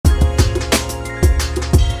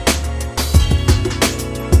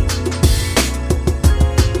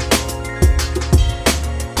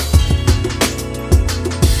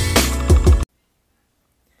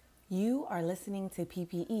are listening to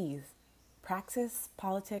PPEs, Praxis,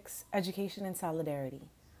 Politics, Education, and Solidarity.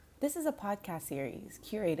 This is a podcast series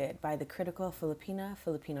curated by the Critical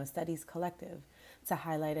Filipino Studies Collective to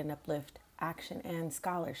highlight and uplift action and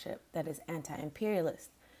scholarship that is anti-imperialist,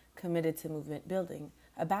 committed to movement building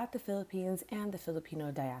about the Philippines and the Filipino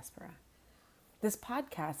diaspora. This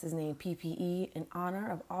podcast is named PPE in honor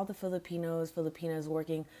of all the Filipinas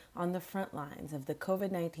working on the front lines of the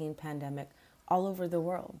COVID-19 pandemic all over the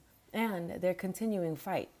world and their continuing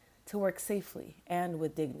fight to work safely and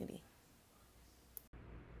with dignity.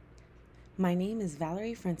 My name is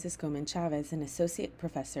Valerie Francisco Menchavez, an associate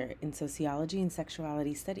professor in sociology and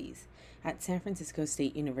sexuality studies at San Francisco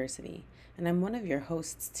State University, and I'm one of your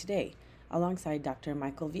hosts today, alongside Dr.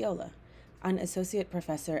 Michael Viola, an associate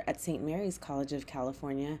professor at St. Mary's College of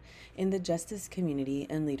California in the Justice, Community,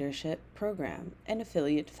 and Leadership program and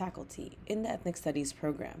affiliate faculty in the Ethnic Studies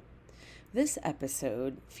program. This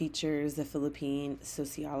episode features the Philippine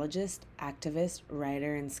sociologist, activist,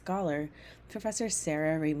 writer, and scholar, Professor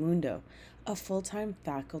Sara Raimundo, a full-time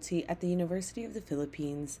faculty at the University of the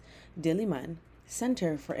Philippines, Diliman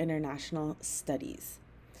Center for International Studies.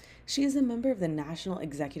 She is a member of the National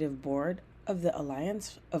Executive Board of the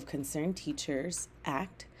Alliance of Concerned Teachers,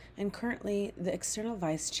 ACT, and currently the External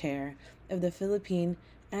Vice Chair of the Philippine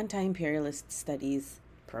Anti-Imperialist Studies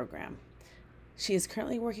Program. She is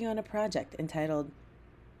currently working on a project entitled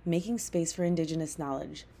Making Space for Indigenous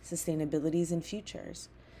Knowledge, Sustainabilities and Futures,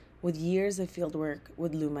 with years of fieldwork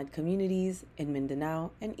with Lumad communities in Mindanao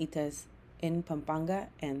and Itas in Pampanga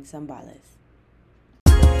and Zambales.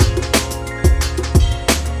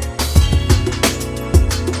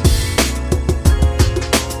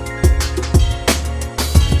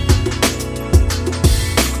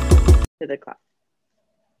 To the clock.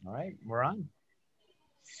 All right, we're on.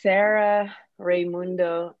 Sara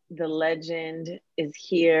Raimundo, the legend, is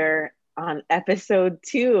here on episode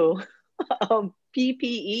 2 of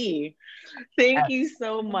PPE. Thank you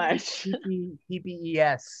so much.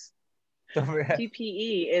 PPES.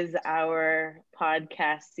 PPE is our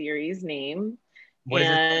podcast series name. What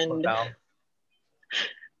and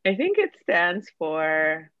I think it stands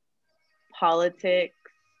for Politics,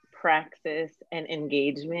 Praxis, and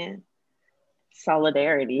Engagement.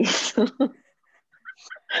 Solidarity.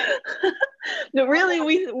 No, really,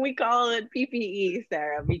 we call it PPE,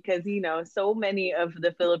 Sara, because so many of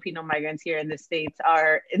the Filipino migrants here in the States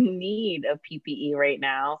are in need of PPE right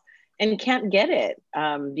now and can't get it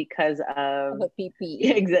because of the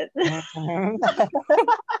PPE. Exactly.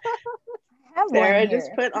 Sara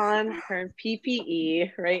just put on her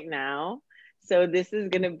PPE right now, so this is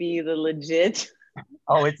gonna be the legit.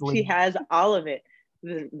 Oh, it's legit. She has all of it,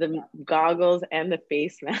 the goggles and the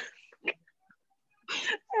face mask.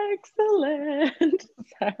 Excellent,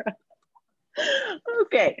 Sara.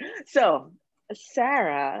 Okay, so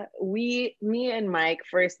Sara, me and Mike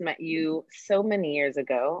first met you so many years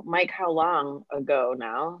ago. Mike, how long ago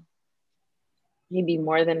now? Maybe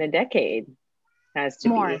more than a decade. Has to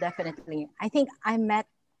more, be. Definitely. I think I met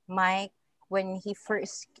Mike when you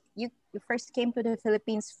first came to the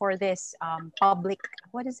Philippines for this public,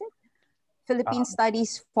 what is it? Philippine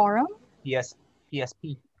Studies Forum?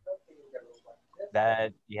 PSP.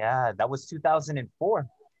 That was 2004.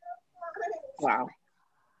 Wow.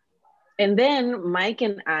 And then Mike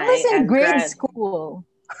and I was in grade school.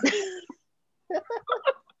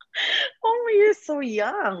 Oh, you're so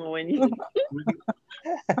young when you.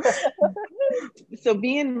 So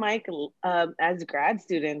me and Mike, as grad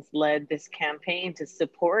students, led this campaign to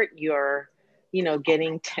support your,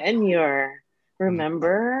 getting tenure.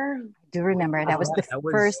 Remember? I do remember. That was the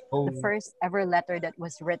first ever letter that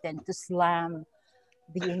was written to slam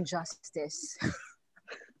the injustice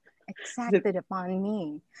exacted upon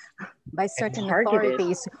me by certain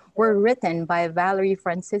authorities were written by Valerie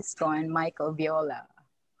Francisco and Michael Viola.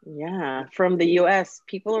 Yeah, from the US.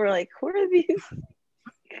 People were like, who are these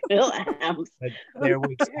Phil-Ams? There were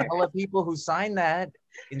all the people who signed that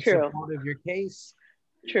in support of your case.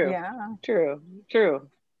 True. Yeah. True.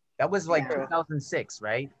 That was like 2006,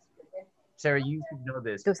 right? Sara, you should know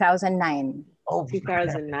this. 2009. Oh,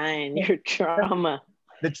 2009. Your trauma.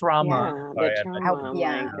 The trauma. Yeah, the trauma. Oh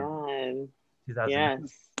yeah. my God. 2009.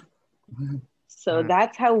 Yes. So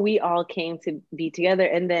that's how we all came to be together.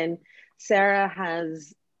 And then Sara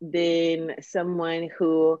has been someone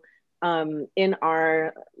who, in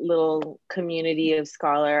our little community of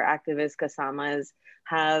scholar activist kasamas,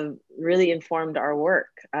 have really informed our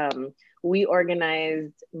work. We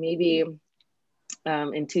organized maybe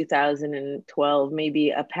in 2012,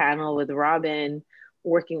 maybe a panel with Robin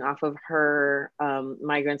working off of her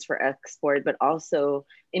Migrants for Export, but also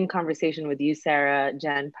in conversation with you, Sarah,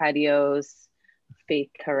 Jan Patios, Faith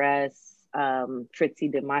Caress,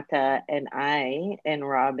 Fritzi de Mata, and I and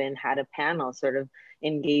Robin had a panel sort of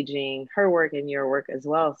engaging her work and your work as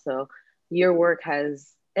well. So your work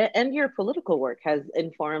has, and your political work has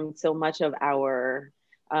informed so much of our,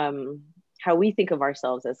 how we think of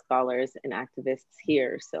ourselves as scholars and activists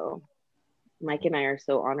here. So Mike and I are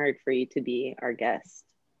so honored for you to be our guest.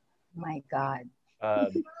 My God.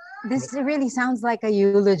 This really sounds like a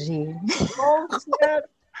eulogy. Oh, snap.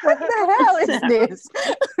 What the hell is this?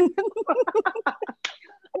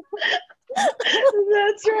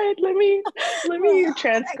 That's right. Let me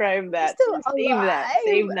transcribe that.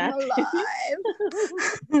 Save that.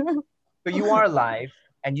 But you are live,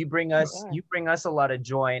 and you bring us a lot of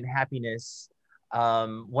joy and happiness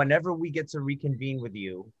whenever we get to reconvene with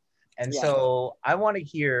you. And so I want to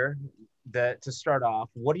hear to start off,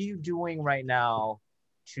 what are you doing right now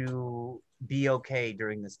to be okay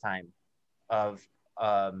during this time of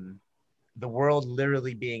the world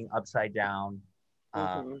literally being upside down,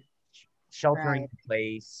 sheltering in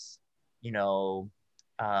place, you know,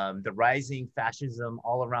 the rising fascism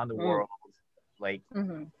all around the world. Like,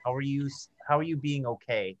 how are you being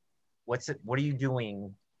okay? What are you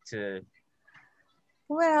doing to?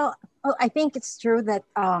 Well, I think it's true that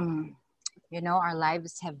you know, our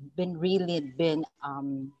lives have been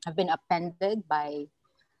upended by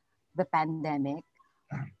the pandemic,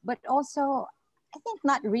 but also I think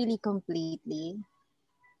not really completely.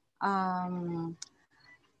 I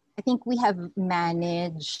think we have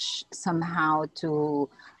managed somehow to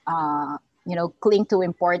you know, cling to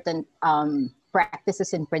important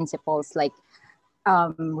practices and principles, like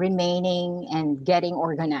remaining and getting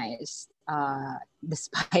organized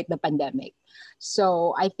despite the pandemic.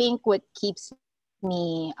 So I think what keeps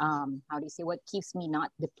me, what keeps me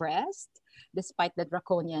not depressed despite the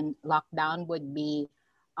draconian lockdown would be,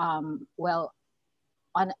 well,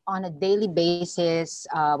 on a daily basis,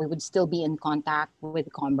 we would still be in contact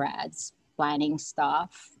with comrades, planning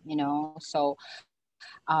stuff, you know. So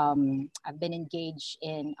I've been engaged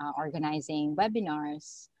in organizing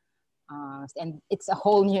webinars, and it's a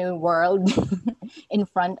whole new world in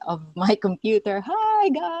front of my computer. Hi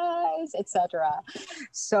guys, etc.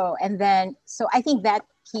 So I think that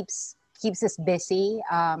keeps us busy,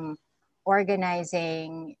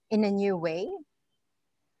 organizing in a new way.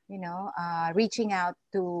 You know, reaching out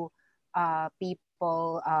to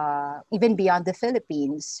people even beyond the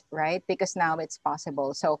Philippines, right? Because now it's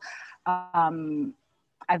possible. So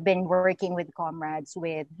I've been working with comrades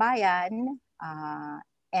with Bayan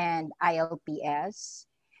and ILPS.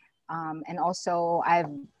 And also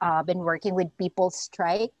I've been working with People's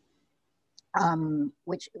Strike,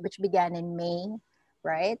 which began in May,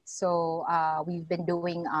 right? So we've been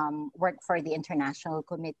doing work for the international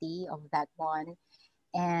committee of that one.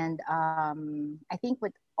 And I think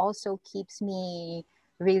what also keeps me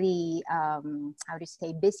really,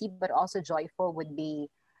 busy, but also joyful would be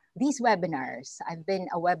these webinars. I've been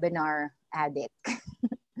a webinar addict.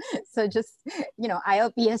 So just, you know,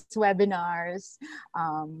 ILPS webinars,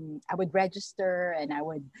 I would register and I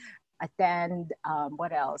would attend,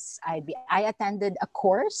 what else? I attended a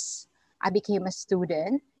course. I became a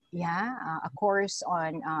student. A course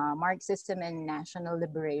on Marxism and national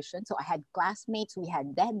liberation. So I had classmates, we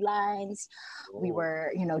had deadlines, we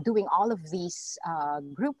were, you know, doing all of these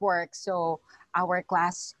group work. So our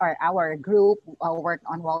class or our group worked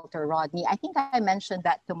on Walter Rodney. I think I mentioned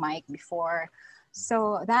that to Mike before.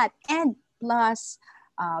 So that, and plus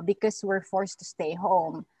because we're forced to stay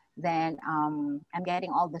home, then I'm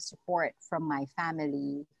getting all the support from my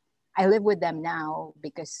family. I live with them now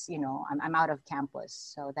because, you know, I'm out of campus.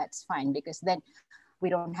 So that's fine, because then we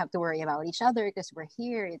don't have to worry about each other because we're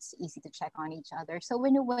here. It's easy to check on each other. So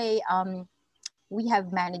in a way, we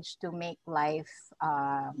have managed to make life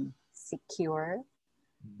secure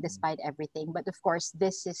despite everything. But of course,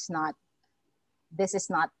 this is not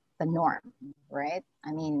the norm, right?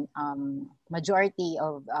 I mean, majority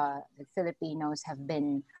of the Filipinos have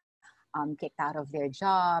been kicked out of their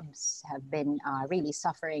jobs, have been really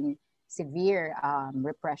suffering severe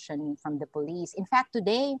repression from the police. In fact,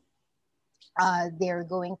 today, they're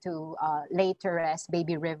going to lay to rest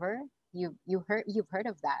Baby River. You've heard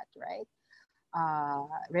of that, right?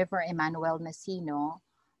 River Emmanuel Nasino,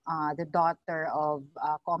 the daughter of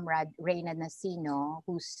Comrade Reyna Nasino,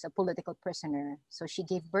 who's a political prisoner. So she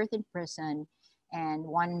gave birth in prison, and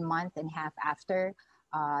 1 month and a half after,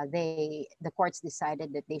 the courts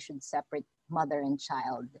decided that they should separate mother and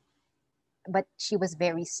child. But she was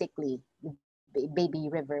very sickly, baby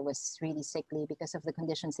River was really sickly because of the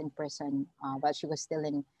conditions in prison while she was still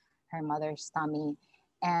in her mother's tummy.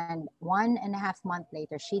 And 1.5 months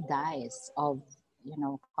later, she dies of,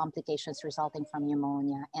 complications resulting from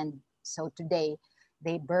pneumonia. And so today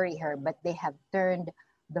they bury her, but they have turned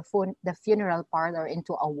the funeral parlor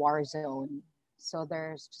into a war zone. So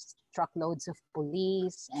there's just truckloads of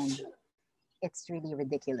police, and it's really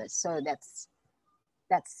ridiculous. So that's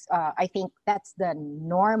I think that's the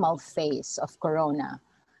normal phase of corona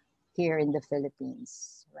here in the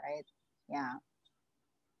Philippines, right? Yeah.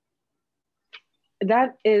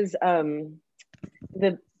 That is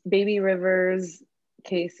the Baby Rivers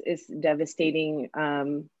case is devastating,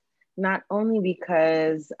 not only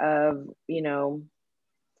because of the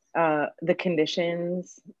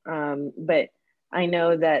conditions, but I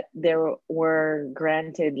know that there were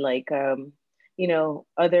granted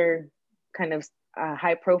other kind of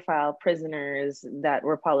high profile prisoners that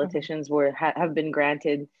were politicians have been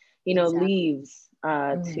granted leaves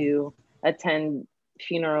to attend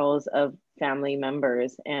funerals of family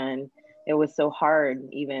members, and it was so hard,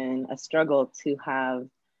 even a struggle, to have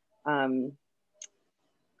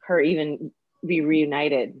her even be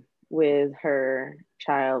reunited with her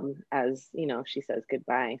child as she says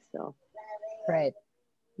goodbye. So right,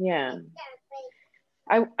 yeah.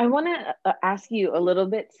 I want to ask you a little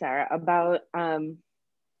bit, Sarah, about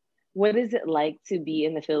what is it like to be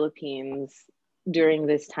in the Philippines during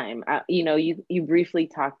this time? You briefly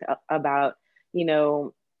talked about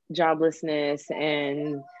joblessness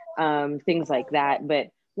and things like that, but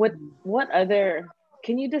what other,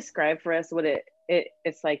 can you describe for us what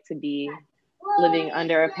it's like to be living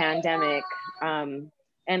under a pandemic,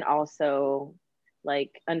 and also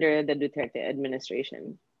like under the Duterte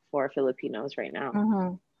administration for Filipinos right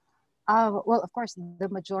now? Well, of course, the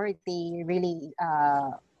majority really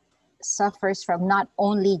suffers from not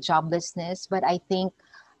only joblessness, but I think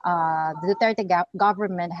the Duterte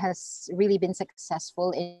government has really been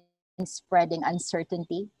successful in spreading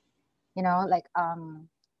uncertainty.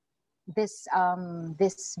 This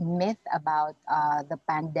myth about the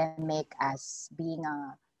pandemic as being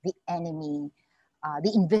the enemy,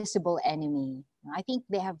 the invisible enemy. I think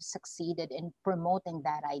they have succeeded in promoting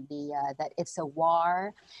that idea that it's a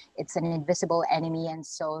war, it's an invisible enemy, and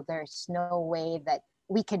so there's no way that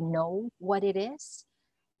we can know what it is.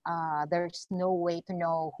 There's no way to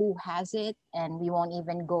know who has it, and we won't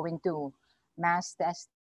even go into mass testing.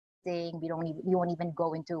 We won't even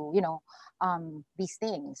go into these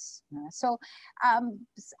things. So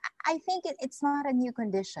I think it's not a new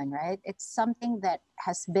condition, right? It's something that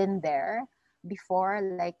has been there before.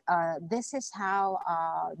 Like this is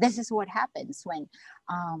what happens when,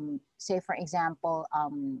 say for example,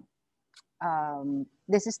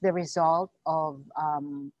 this is the result of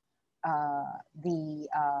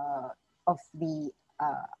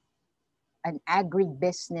an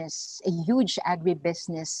agribusiness, a huge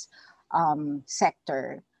agribusiness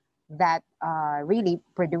sector that really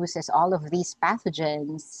produces all of these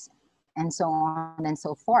pathogens and so on and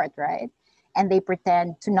so forth, right? And they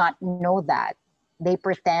pretend to not know that. They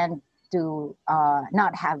pretend to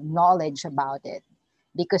not have knowledge about it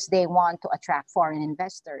because they want to attract foreign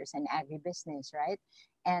investors and agribusiness, right?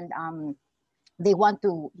 And they want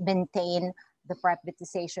to maintain the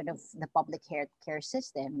privatization of the public care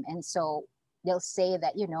system. And so they'll say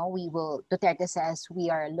that, Duterte says we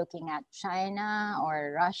are looking at China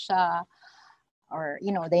or Russia or,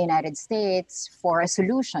 the United States for a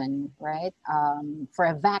solution, right? For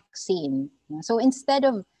a vaccine. So instead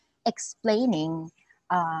of explaining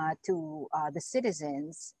to the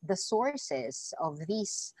citizens the sources of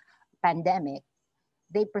this pandemic,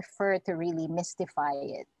 they prefer to really mystify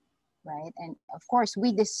it, right? And of course,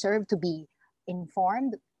 we deserve to be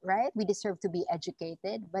informed, right? We deserve to be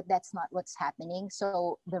educated, but that's not what's happening.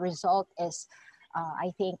 So the result is,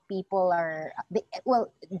 I think people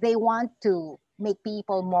they want to make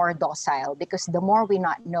people more docile, because the more we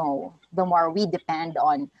not know, the more we depend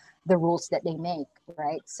on the rules that they make,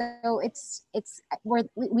 right? So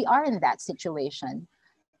we are in that situation.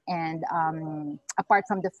 And apart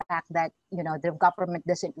from the fact that the government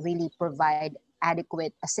doesn't really provide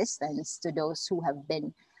adequate assistance to those who have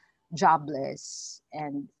been jobless,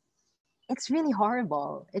 and it's really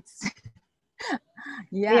horrible. It's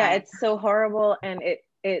yeah, it's so horrible. And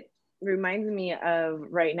it reminds me of,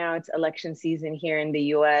 right now it's election season here in the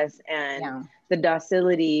US, and the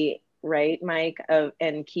docility, right, Mike,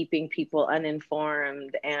 and keeping people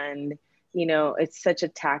uninformed. And it's such a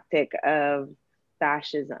tactic of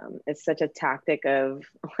fascism. It's such a tactic of,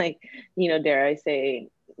 dare I say,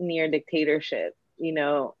 near dictatorship,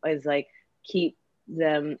 is like keep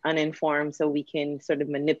them uninformed so we can sort of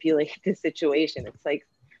manipulate the situation. It's like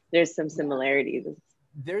there's some similarities.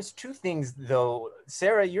 There's two things though.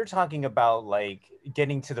 Sarah, you're talking about like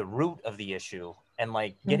getting to the root of the issue, and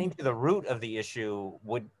like getting to the root of the issue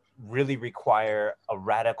would really require a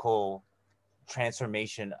radical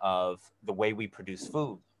transformation of the way we produce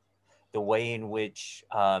food, the way in which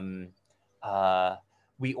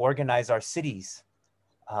we organize our cities,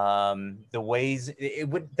 the ways it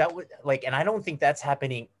would, that would like, and I don't think that's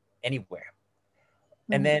happening anywhere.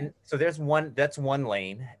 And then, so there's one, that's one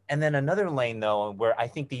lane. And then another lane though, where I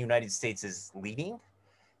think the United States is leading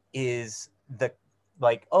is the,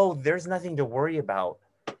 like, oh, there's nothing to worry about.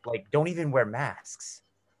 Like, don't even wear masks.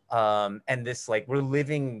 And this, like, we're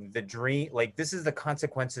living the dream. Like, this is the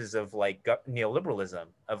consequences of like neoliberalism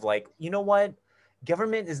of like, you know what?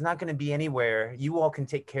 Government is not going to be anywhere. You all can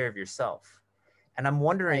take care of yourself. And I'm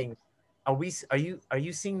wondering, are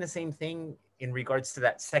you seeing the same thing in regards to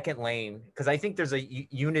that second lane? Because I think there's a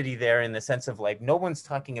unity there in the sense of like, no one's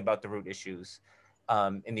talking about the root issues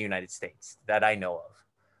in the United States that I know of.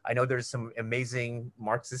 I know there's some amazing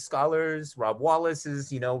Marxist scholars. Rob Wallace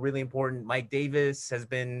is, you know, really important. Mike Davis has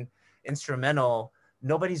been instrumental.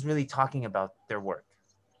 Nobody's really talking about their work.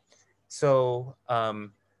 So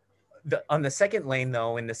on the second lane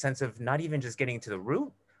though, in the sense of not even just getting to the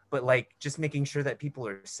root, but like just making sure that people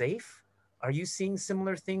are safe. Are you seeing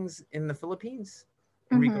similar things in the Philippines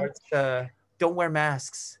in regards to don't wear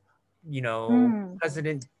masks, you know,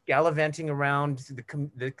 president gallivanting around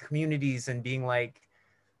the communities and being like,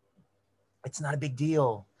 it's not a big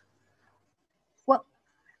deal? Well,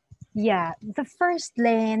 yeah, the first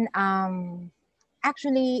lane,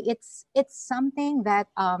 actually it's something that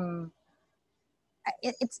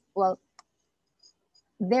it's, well,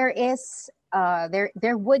 there is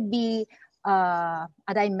there would be a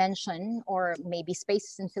dimension or maybe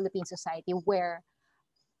spaces in Philippine society where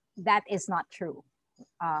that is not true.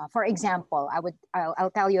 For example, I'll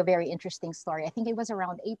tell you a very interesting story. I think it was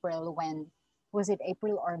around April when, was it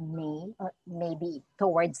April or May, or maybe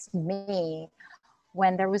towards May,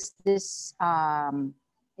 when there was this,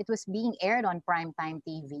 it was being aired on primetime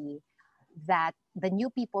TV that the New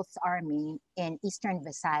People's Army in Eastern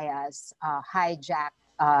Visayas hijacked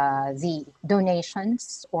the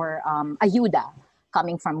donations or ayuda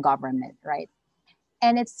coming from government, right?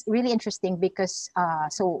 And it's really interesting because,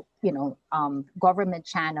 so, you know, government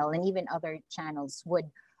channel and even other channels would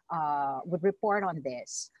report on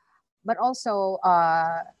this. But also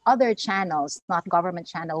other channels, not government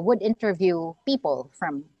channel, would interview people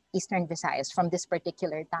from Eastern Visayas, from this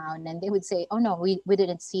particular town. And they would say, oh no, we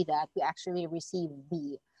didn't see that. We actually received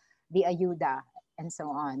the ayuda and so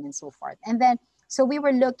on and so forth. And then, so we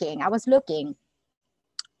were looking, I was looking,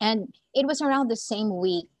 and it was around the same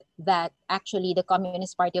week that actually the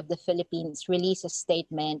Communist Party of the Philippines released a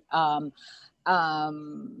statement, you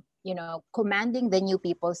know, commanding the New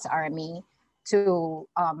People's Army to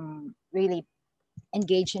really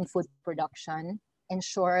engage in food production,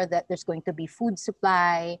 ensure that there's going to be food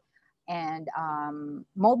supply, and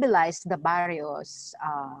mobilize the barrios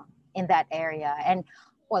in that area, and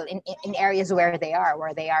well, in areas where they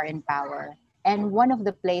are in power. And one of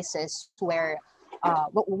the places where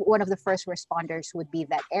one of the first responders would be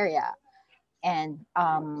that area. And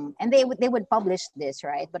they would publish this,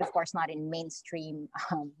 right? But of course not in mainstream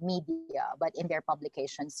media, but in their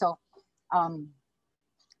publications. So I've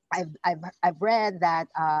read that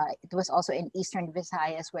it was also in Eastern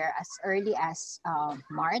Visayas, where as early as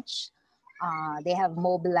March, they have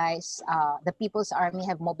mobilized, the People's Army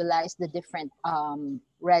have mobilized the different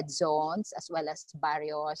red zones as well as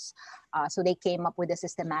barrios. So they came up with a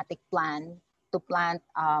systematic plan to plant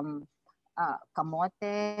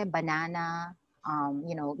kamote, banana,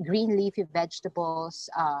 you know, green leafy vegetables,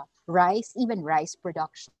 rice, even rice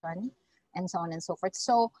production, and so on and so forth.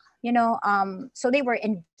 So, you know, so they were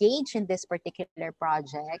engaged in this particular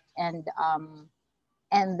project, and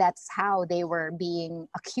that's how they were being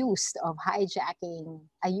accused of hijacking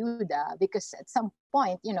ayuda, because at some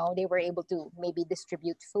point, you know, they were able to maybe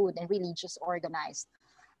distribute food and really just organize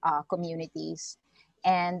communities.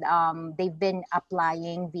 And they've been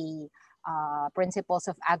applying the principles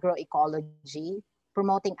of agroecology,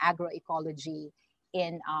 promoting agroecology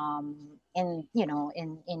in you know,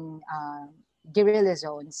 in guerrilla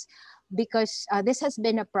zones, because this has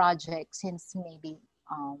been a project since maybe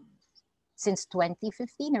since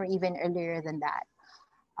 2015 or even earlier than that.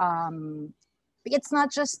 It's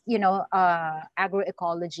not just, you know,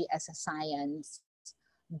 agroecology as a science,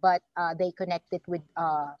 but they connect it with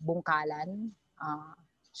bungkalan,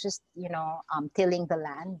 just, you know, tilling the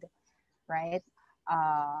land, right?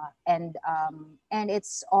 And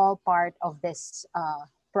it's all part of this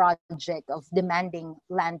project of demanding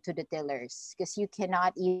land to the tillers, because you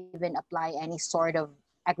cannot even apply any sort of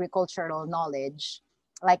agricultural knowledge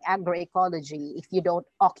like agroecology if you don't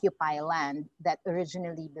occupy land that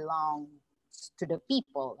originally belongs to the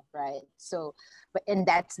people, right? So, and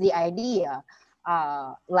that's the idea,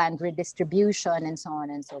 land redistribution and so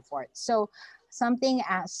on and so forth. So something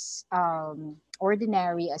as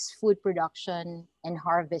ordinary as food production and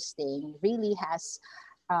harvesting really has,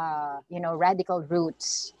 radical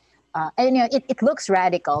roots. And it looks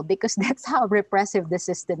radical because that's how repressive the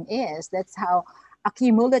system is. That's how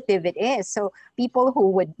accumulative it is. So people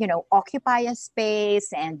who would, occupy a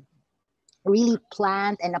space and really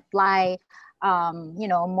plant and apply,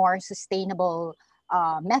 more sustainable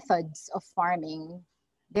methods of farming,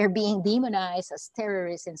 they're being demonized as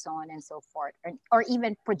terrorists and so on and so forth, or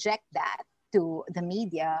even project that to the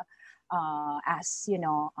media as,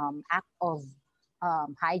 act of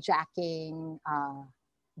hijacking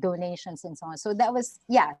donations and so on. So that was,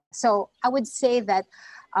 yeah. So I would say that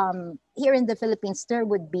here in the Philippines, there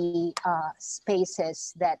would be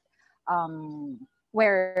spaces that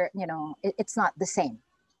where, it's not the same.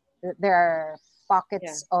 There are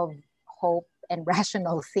pockets of hope and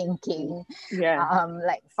rational thinking.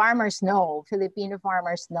 Like farmers know, Filipino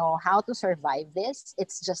farmers know how to survive this.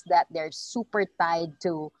 It's just that they're super tied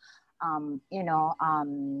to,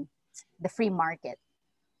 the free market,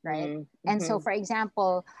 right? Mm-hmm. And so, for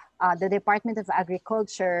example, the Department of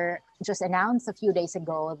Agriculture just announced a few days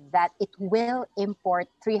ago that it will import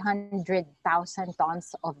 300,000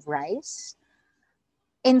 tons of rice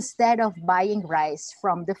instead of buying rice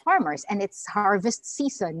from the farmers, and it's harvest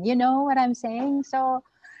season. You know what I'm saying? So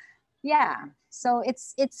yeah, so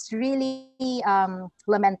it's really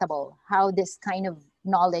lamentable how this kind of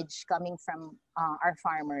knowledge coming from our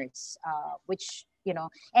farmers, which,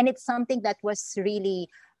 and it's something that was really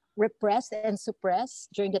repressed and suppressed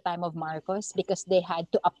during the time of Marcos, because they had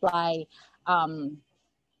to apply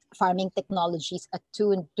farming technologies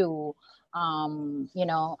attuned to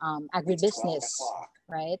agribusiness,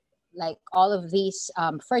 right? Like all of these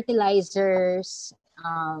fertilizers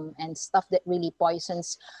and stuff that really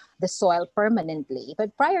poisons the soil permanently.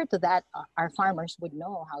 But prior to that, our farmers would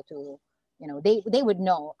know how to, they would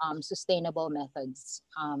know sustainable methods.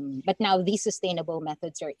 But now these sustainable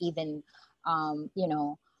methods are even,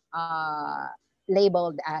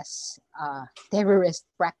 labeled as terrorist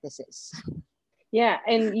practices. Yeah,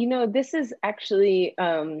 and this is actually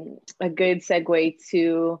a good segue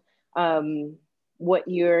to what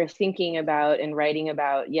you're thinking about and writing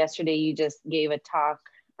about. Yesterday, you just gave a talk,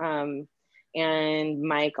 and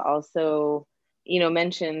Mike also,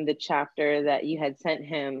 mentioned the chapter that you had sent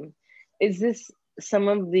him. Is this some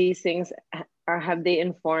of these things, or have they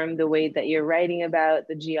informed the way that you're writing about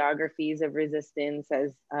the geographies of resistance,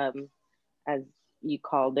 as you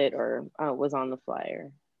called it, or was on the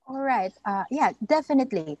flyer? All right. Yeah,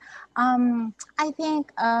 definitely. I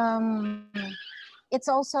think it's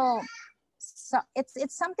also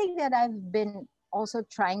it's something that I've been also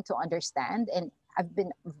trying to understand, and I've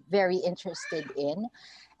been very interested in,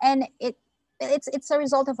 and it's a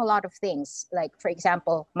result of a lot of things. Like, for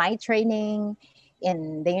example, my training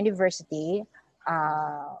in the university.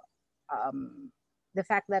 The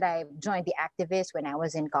fact that I joined the activists when I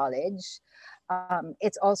was in college,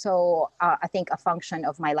 it's also, I think, a function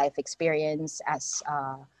of my life experience as,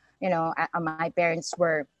 my parents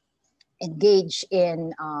were engaged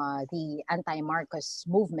in the anti-Marcos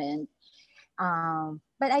movement.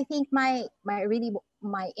 But I think my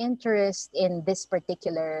interest in this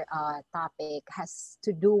particular topic has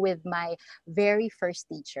to do with my very first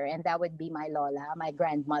teacher, and that would be my Lola, my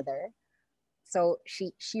grandmother. So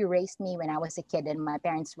she raised me when I was a kid and my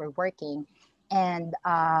parents were working. And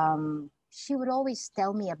she would always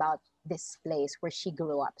tell me about this place where she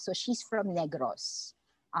grew up. So she's from Negros.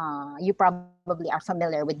 You probably are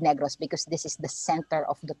familiar with Negros because this is the center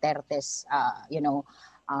of Duterte's,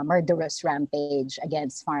 murderous rampage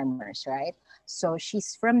against farmers, right? So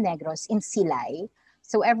she's from Negros in Silay.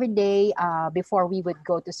 So every day before we would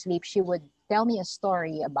go to sleep, she would tell me a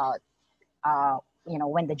story about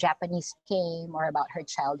when the Japanese came, or about her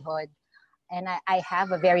childhood. And I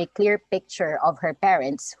have a very clear picture of her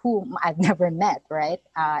parents, whom I've never met, right?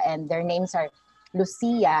 And their names are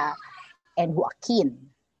Lucia and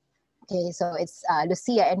Joaquin. Okay, so it's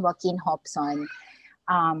Lucia and Joaquin Hobson.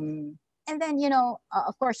 And then,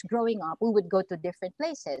 of course, growing up, we would go to different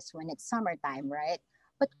places when it's summertime, right?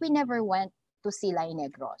 But we never went to Silay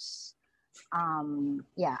Negros.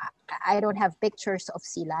 I don't have pictures of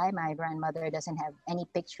Silay. My grandmother doesn't have any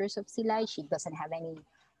pictures of Silay. She doesn't have any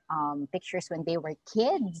pictures when they were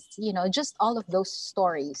kids, you know, just all of those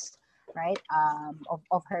stories, right,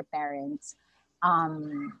 of her parents.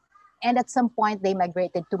 And at some point, they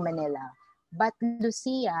migrated to Manila. But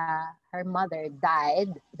Lucia, her mother,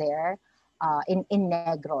 died there in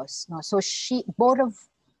Negros. No? So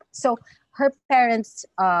so her parents,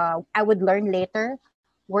 I would learn later,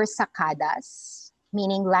 were sacadas,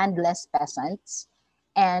 meaning landless peasants.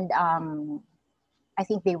 And I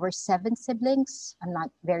think they were 7 siblings. I'm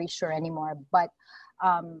not very sure anymore. But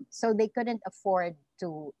so they couldn't afford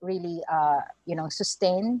to really,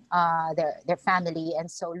 sustain their family.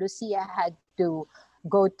 And so Lucia had to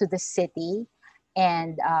go to the city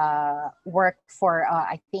and work for,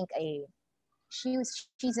 I think, she was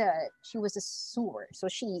a sewer. So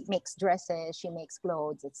she makes dresses, she makes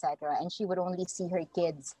clothes, etc. And she would only see her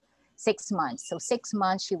kids 6 months. So 6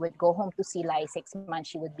 months she would go home to Silay, 6 months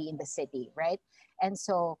she would be in the city, right? And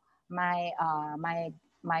so my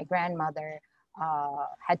grandmother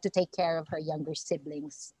had to take care of her younger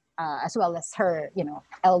siblings as well as her,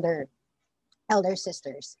 elder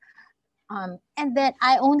sisters. And then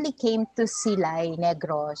I only came to Silay,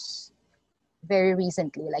 Negros very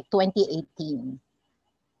recently, like 2018.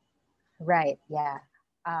 Right, yeah.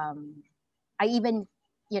 I even,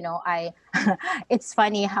 it's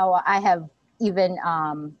funny how I have even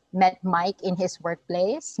met Mike in his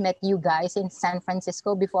workplace, met you guys in San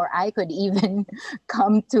Francisco before I could even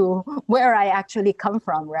come to where I actually come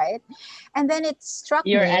from, right? And then it struck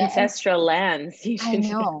your me. Your ancestral lands. I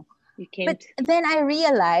know. But then I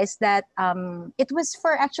realized that it was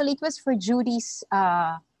for Judy's,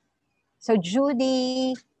 so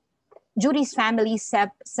Judy's family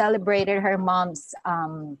celebrated her mom's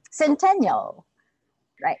centennial,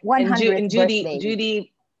 right? 100th birthday.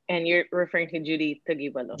 Judy, and you're referring to Judy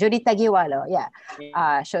Taguiwalo. Judy Taguiwalo, yeah.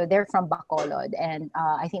 So they're from Bacolod, and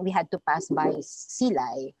I think we had to pass by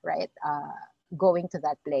Silay, right? Going to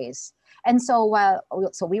that place. And so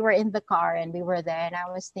we were in the car and we were there, and I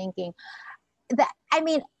was thinking that, I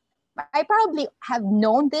mean, I probably have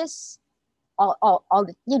known this all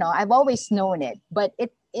I've always known it, but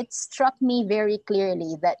it struck me very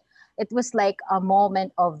clearly that it was like a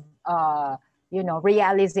moment of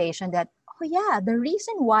realization that, oh yeah, the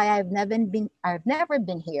reason why I've never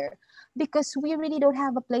been here, because we really don't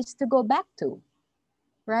have a place to go back to,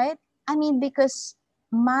 right? I mean, because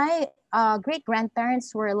my great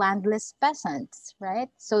grandparents were landless peasants, right?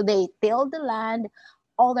 So they tilled the land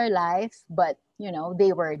all their life, but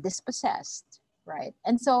they were dispossessed, right?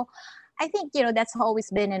 And so I think, that's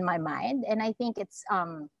always been in my mind. And I think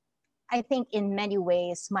I think in many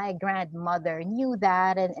ways, my grandmother knew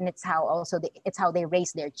that. And it's how they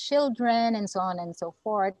raised their children and so on and so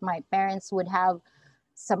forth. My parents would have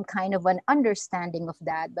some kind of an understanding of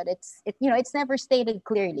that, but it's never stated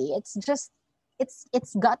clearly. It's just,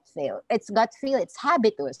 it's gut feel. It's gut feel. It's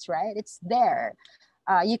habitus, right? It's there.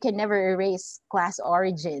 You can never erase class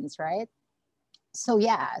origins, right? So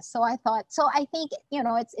yeah, so I think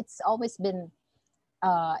it's always been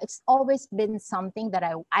something that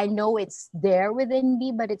I know it's there within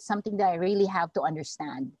me, but it's something that I really have to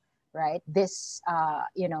understand, right? This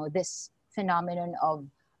this phenomenon of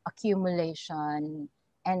accumulation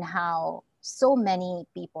and how so many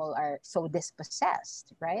people are so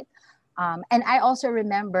dispossessed, right? And I also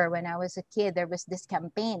remember when I was a kid, there was this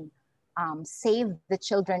campaign, Save the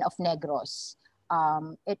Children of Negros.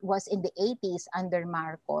 It was in the 80s under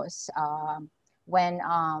Marcos, when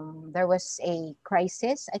there was a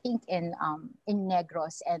crisis, I think in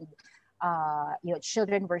Negros, and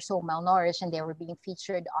children were so malnourished and they were being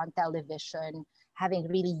featured on television, having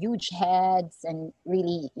really huge heads and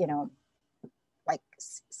really, like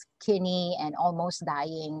skinny and almost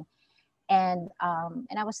dying. And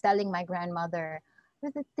I was telling my grandmother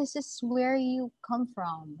that this is where you come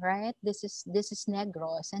from, right? This is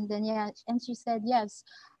Negros. And then and she said, yes.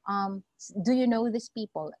 Do you know these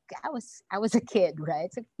people? I was a kid,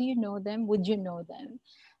 right? So do you know them? Would you know them?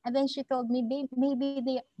 And then she told me,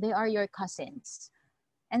 maybe they are your cousins.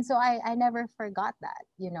 And so I never forgot that,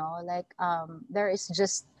 like there's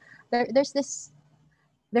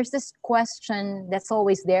this question that's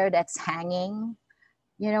always there, that's hanging.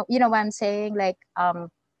 You know what I'm saying? Like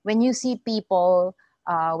when you see people,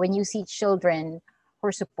 when you see children who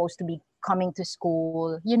are supposed to be coming to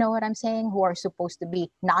school, you know what I'm saying? Who are supposed to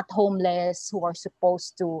be not homeless, who are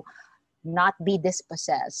supposed to not be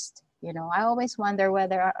dispossessed. I always wonder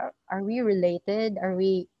whether are we related? Are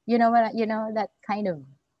we, that kind of,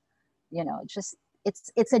 just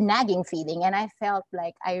it's a nagging feeling. And I felt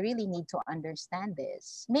like I really need to understand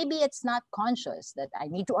this. Maybe it's not conscious that I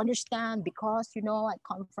need to understand because, I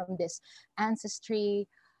come from this ancestry,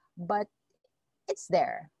 but it's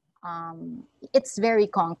there. it's very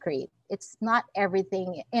concrete. It's not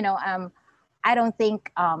everything, I don't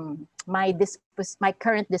think my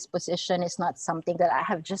current disposition is not something that I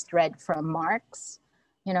have just read from Marx.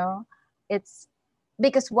 It's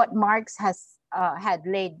because what Marx has had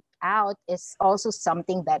laid out is also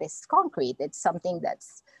something that is concrete. It's something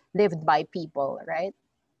that's lived by people, right?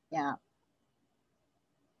 Yeah.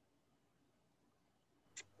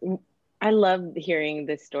 I love hearing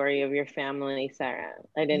the story of your family, Sarah.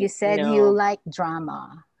 I didn't. You said you like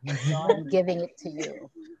drama, so I'm giving it to you.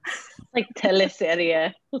 Like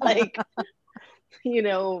teleserie, like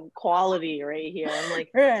quality right here. I'm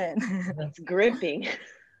like, that's gripping.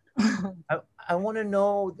 I want to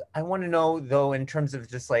know though, in terms of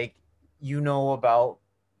just like, about,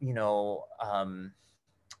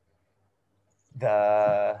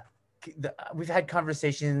 we've had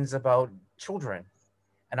conversations about children,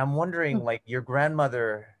 and I'm wondering, like, your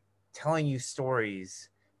grandmother telling you stories,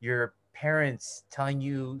 your parents telling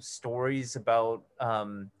you stories about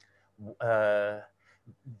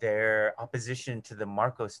their opposition to the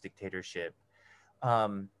Marcos dictatorship.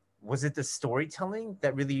 Was it the storytelling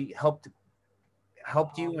that really helped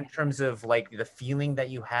you in terms of like the feeling that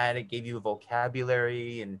you had? It gave you a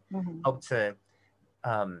vocabulary and helped to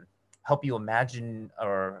help you imagine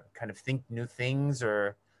or kind of think new things,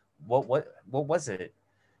 or what was it?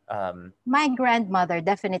 My grandmother,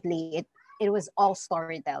 definitely, it was all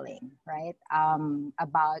storytelling, right?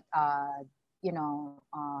 About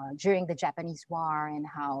during the Japanese War, and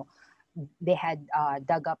how they had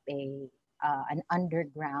dug up an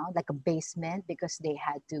underground, like a basement, because they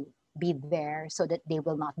had to be there so that they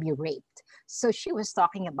will not be raped. So she was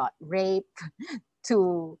talking about rape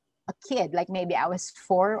to a kid, like maybe I was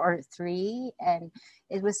 4 or 3, and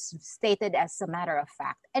it was stated as a matter of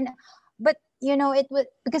fact. But it was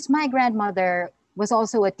because my grandmother was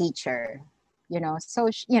also a teacher, so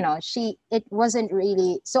it wasn't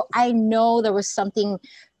really, so I know there was something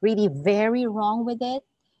really very wrong with it,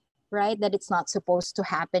 right? That it's not supposed to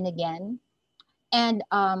happen again. And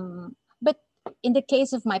but in the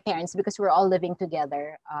case of my parents, because we're all living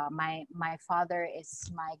together, my father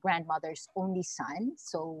is my grandmother's only son,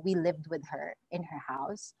 so we lived with her in her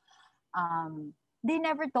house. They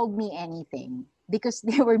never told me anything because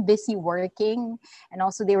they were busy working, and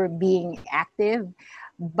also they were being active.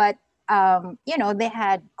 But they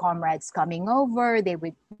had comrades coming over. They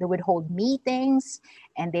would hold meetings,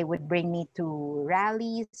 and they would bring me to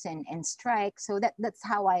rallies and strikes. So that's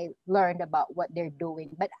how I learned about what they're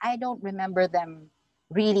doing. But I don't remember them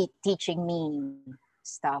really teaching me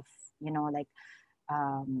stuff. Like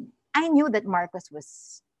I knew that Marcos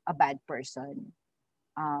was a bad person.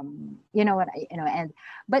 But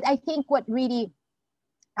I think what really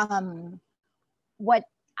what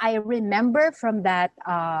I remember from that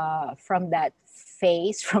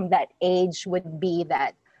phase, from that age, would be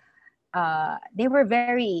that they were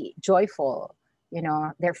very joyful.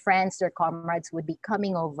 Their friends, their comrades would be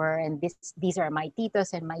coming over, and these are my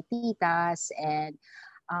titos and my titas. And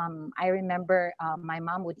I remember my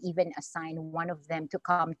mom would even assign one of them to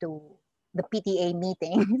come to the PTA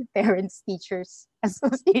meeting, Parents Teachers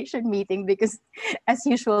Association meeting, because as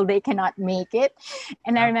usual, they cannot make it.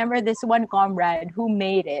 And I remember this one comrade who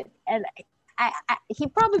made it. And he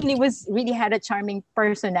probably really had a charming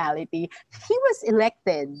personality. He was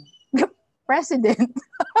elected the president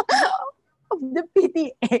of the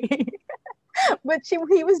PTA. But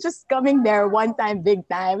he was just coming there one time, big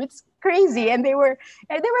time. It's crazy. And they were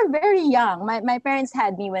very young. My parents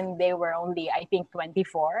had me when they were only, I think,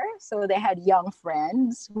 24. So they had young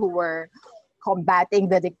friends who were combating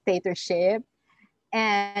the dictatorship.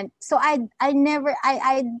 And so and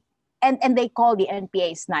they call the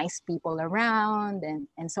NPAs nice people around, and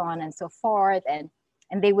so on and so forth. And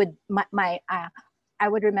they would, I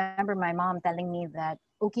would remember my mom telling me that,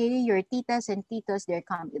 okay, your titas and titos,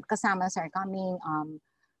 kasamas are coming.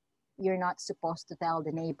 You're not supposed to tell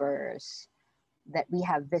the neighbors that we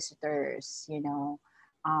have visitors,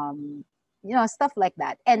 stuff like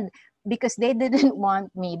that. And because they didn't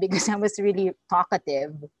want me, because I was really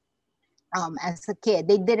talkative as a kid,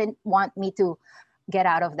 they didn't want me to get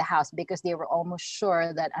out of the house, because they were almost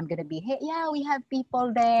sure that I'm going to be, hey, yeah, we have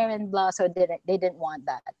people there and blah. So they didn't want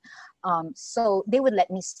that. So they would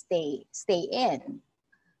let me stay in.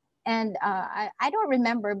 And I don't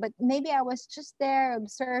remember, but maybe I was just there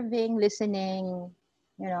observing, listening,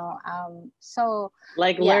 so.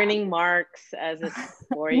 Like learning Marx as a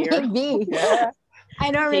 4-year-old. Maybe. Yeah.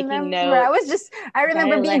 I don't remember. Notes, I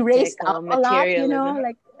remember being raised up a lot,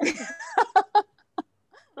 like.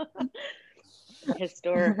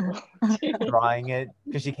 historical. Drawing it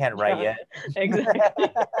because she can't write yet. Exactly.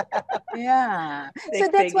 Yeah. So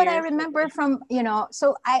that's what I remember from, you know,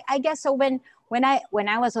 so I guess so when I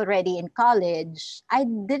was already in college, I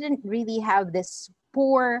didn't really have this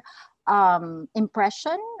poor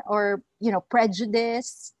impression or, you know,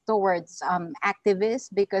 prejudice towards activists,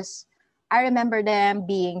 because I remember them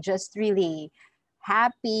being just really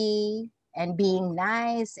happy and being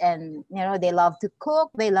nice, and you know, they love to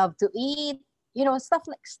cook, they love to eat, you know, stuff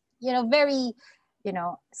like, you know, very, you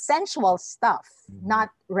know, sensual stuff, not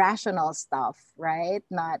rational stuff, right?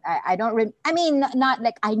 Not I don't I mean, not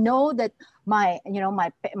like I know that my, you know,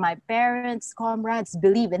 my parents, comrades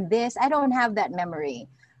believe in this. I don't have that memory,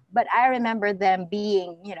 but I remember them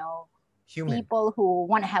being, you know, human people who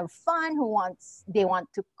want to have fun, they want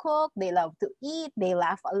to cook, they love to eat, they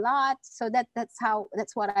laugh a lot. So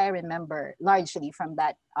that's what I remember largely from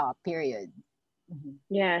that period. Mm-hmm.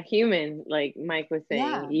 Yeah, human, like Mike was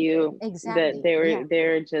saying. Yeah, exactly. That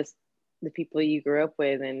they're just the people you grew up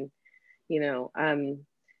with, and you know,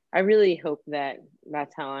 I really hope that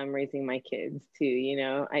that's how I'm raising my kids too. You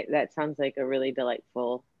know, that sounds like a really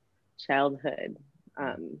delightful childhood.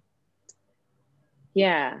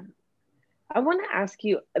 Yeah, I want to ask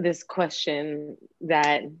you this question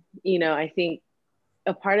that, you know, I think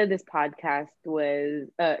a part of this podcast was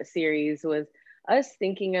series was us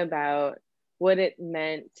thinking about what it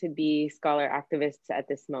meant to be scholar activists at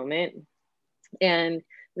this moment. And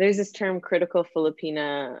there's this term critical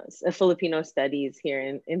Filipino studies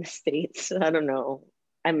here in the States. I don't know.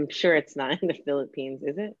 I'm sure it's not in the Philippines,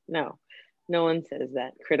 is it? No one says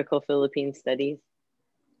that. Critical Philippine studies.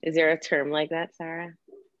 Is there a term like that, Sarah?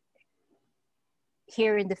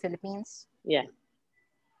 Here in the Philippines? Yeah.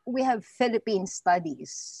 We have Philippine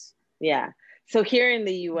studies. Yeah. So here in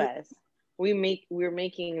the US, we're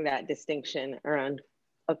making that distinction around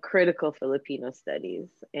a critical Filipino studies.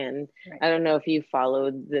 And right. I don't know if you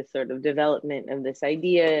followed the sort of development of this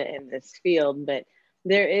idea in this field, but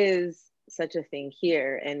there is such a thing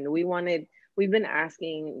here. And we want to ask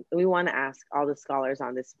all the scholars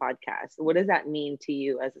on this podcast, what does that mean to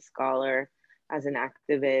you as a scholar, as an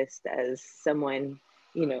activist, as someone,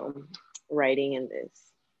 you know, writing in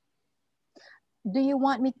this? Do you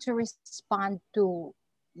want me to respond to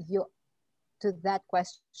that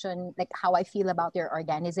question, like how I feel about your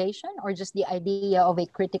organization, or just the idea of a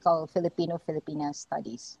critical Filipina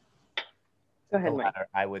studies? Go ahead, Mike.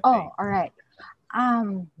 I would think. All right.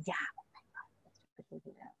 Yeah.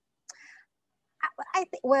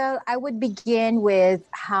 Well, I would begin with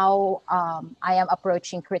how I am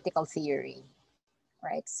approaching critical theory,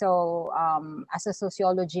 right? So as a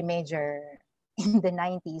sociology major in the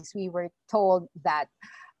 90s, we were told that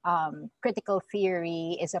critical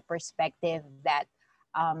theory is a perspective that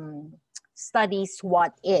studies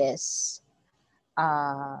what is,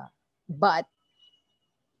 but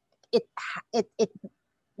it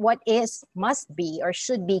what is must be or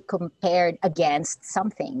should be compared against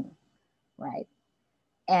something, right?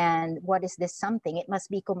 And what is this something? It must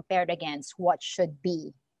be compared against what should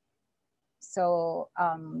be. So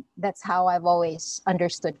that's how I've always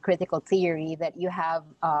understood critical theory, that you have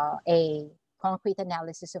a concrete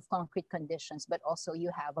analysis of concrete conditions, but also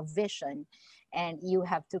you have a vision, and you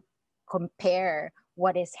have to compare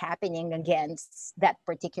what is happening against that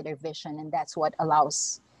particular vision. And that's what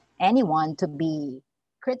allows anyone to be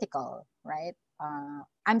critical, right?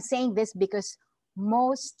 I'm saying this because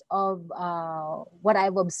most of what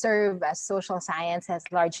I've observed as social science has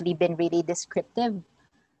largely been really descriptive,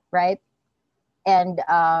 right? And,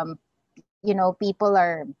 you know, people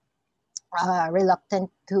are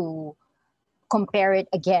reluctant to compare it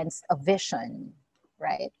against a vision,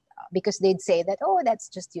 right? Because they'd say that, oh, that's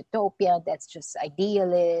just utopia, that's just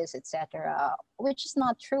idealist, etc., which is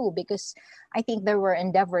not true, because I think there were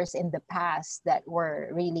endeavors in the past that were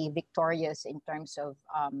really victorious in terms of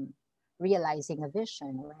realizing a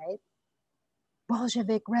vision, right?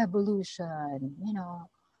 Bolshevik Revolution, you know,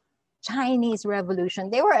 Chinese Revolution,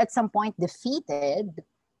 they were at some point defeated,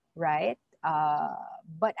 right?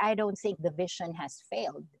 But I don't think the vision has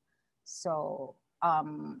failed. So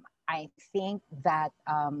I think that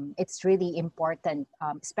it's really important,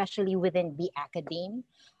 especially within the academe,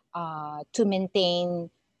 to maintain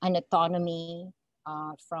an autonomy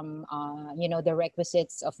from you know, the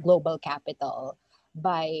requisites of global capital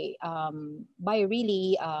by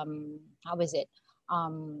really how is it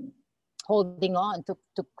holding on to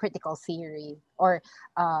critical theory, or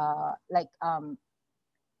like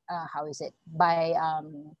how is it by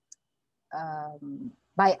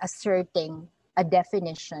asserting a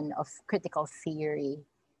definition of critical theory.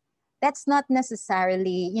 That's not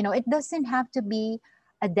necessarily, you know, it doesn't have to be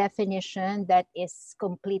a definition that is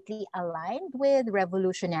completely aligned with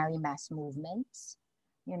revolutionary mass movements,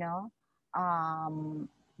 you know.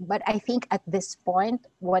 But I think at this point,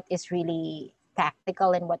 what is really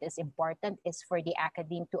tactical and what is important is for the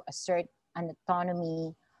academe to assert an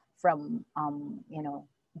autonomy from, you know,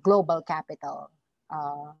 global capital.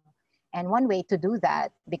 And one way to do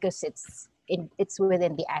that, because it's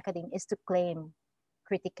within the academe, is to claim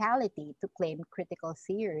criticality, to claim critical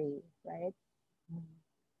theory, right?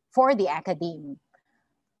 For the academe.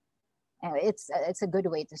 And it's a good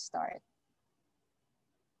way to start.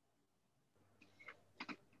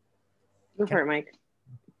 Go for it, Mike.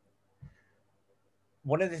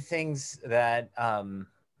 One of the things that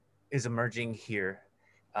is emerging here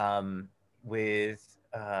with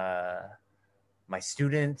my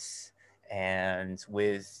students and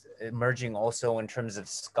with emerging also in terms of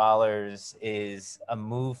scholars is a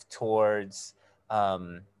move towards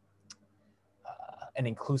an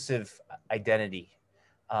inclusive identity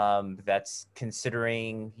that's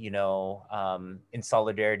considering, you know, in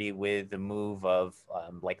solidarity with the move of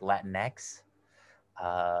like Latinx,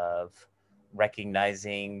 of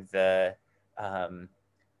recognizing the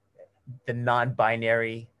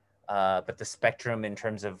non-binary, but the spectrum in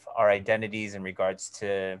terms of our identities in regards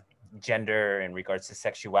to gender, in regards to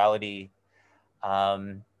sexuality.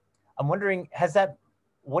 I'm wondering, there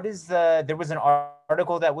was an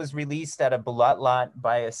article that was released at a Bulatlat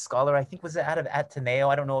by a scholar, I think was it out of Ateneo,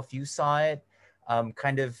 I don't know if you saw it,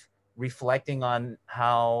 kind of reflecting on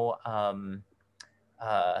how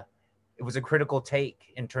it was a critical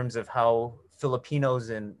take in terms of how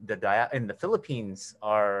Filipinos in the Philippines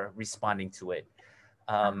are responding to it.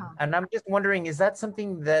 And I'm just wondering, is that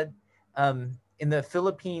something that in the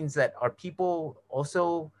Philippines, that are people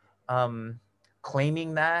also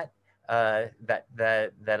claiming that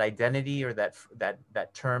identity or that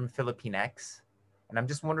term Filipinx? And I'm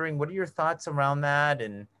just wondering, what are your thoughts around that?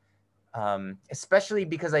 And especially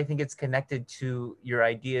because I think it's connected to your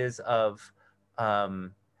ideas of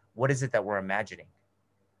what is it that we're imagining?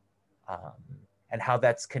 And how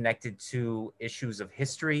that's connected to issues of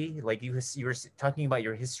history. Like you were talking about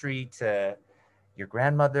your history to your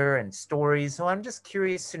grandmother and stories. So I'm just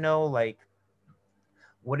curious to know, like,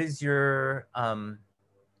 what is your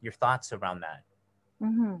thoughts around that?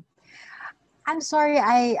 Mm-hmm. I'm sorry,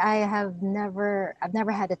 I've never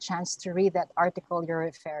had a chance to read that article you're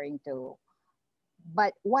referring to.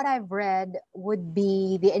 But what I've read would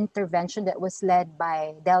be the intervention that was led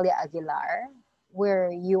by Delia Aguilar,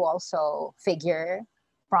 where you also figure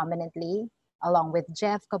prominently, along with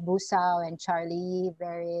Jeff Cabusao and Charlie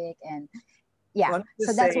Verick, and yeah,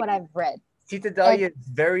 so that's what I've read. Tita Delia is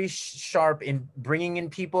very sharp in bringing in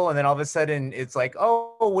people, and then all of a sudden it's like,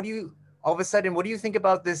 oh, what do you think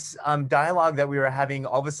about this dialogue that we were having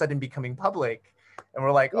all of a sudden becoming public? And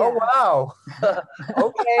we're like, oh, wow,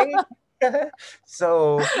 okay.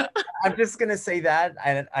 So I'm just gonna say that,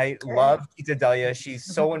 and I love Tita Delia. She's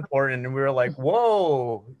so important, and we were like,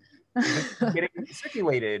 whoa, this is getting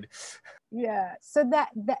circulated. Yeah, so that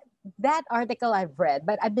article I've read,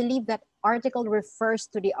 but I believe that article refers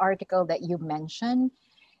to the article that you mentioned.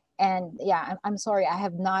 And yeah, I'm sorry, I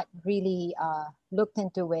have not really looked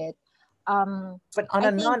into it. But on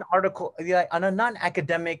a non-article, yeah, on a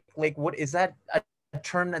non-academic, like, what is that a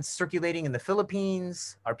term that's circulating in the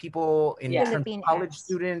Philippines? Are people in terms of college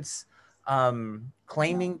students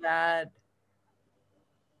claiming that?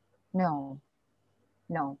 No.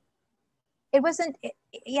 It wasn't.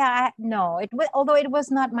 Although it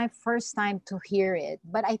was not my first time to hear it,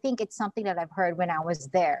 but I think it's something that I've heard when I was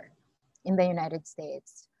there in the United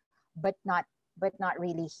States, but not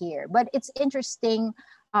really here. But it's interesting.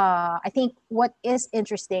 I think what is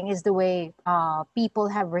interesting is the way people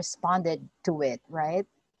have responded to it, right?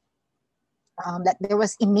 That there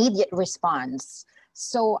was immediate response.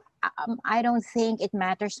 So I don't think it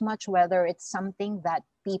matters much whether it's something that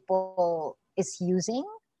people is using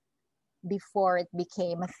before it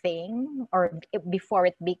became a thing, or before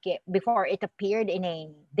it appeared in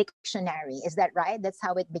a dictionary. Is that right? That's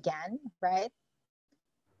how it began, right?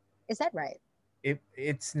 Is that right?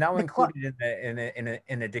 It's now included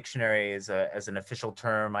in a dictionary as an official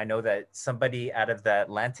term. I know that somebody out of the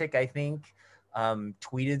Atlantic, I think,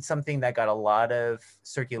 tweeted something that got a lot of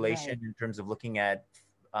circulation in terms of looking at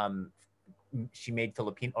they made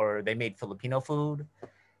Filipino food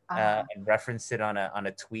and referenced it on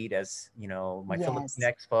a tweet as, you know, my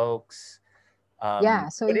Filipinx folks.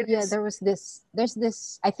 There's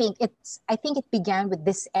this. I think it began with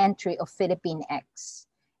this entry of Filipinx.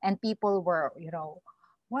 And people were, you know,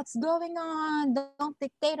 what's going on? Don't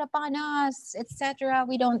dictate upon us, etc.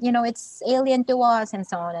 We don't, you know, it's alien to us, and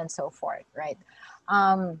so on and so forth, right?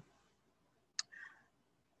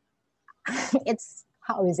 It's,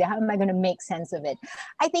 how is it? How am I going to make sense of it?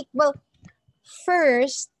 I think, well,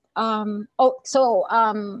 first,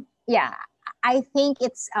 yeah, I think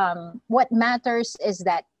it's, what matters is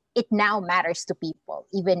that it now matters to people,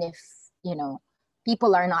 even if, you know,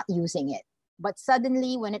 people are not using it. But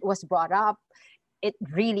suddenly when it was brought up, it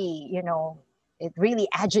really, you know, it really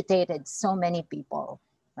agitated so many people,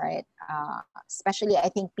 right? Especially, I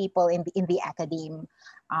think, people in the academe,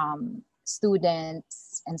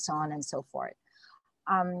 students, and so on and so forth.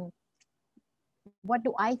 What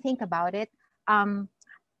do I think about it?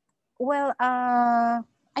 Well, I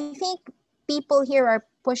think people here are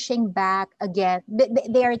pushing back again.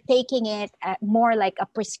 They are taking it more like a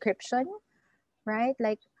prescription, right?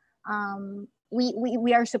 Like,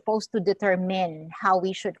 we are supposed to determine how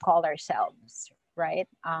we should call ourselves, right?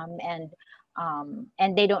 And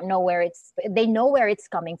they don't know they know where it's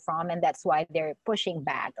coming from, and that's why they're pushing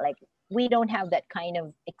back. Like, we don't have that kind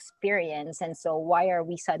of experience, and so why are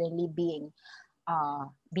we suddenly being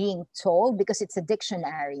told? Because it's a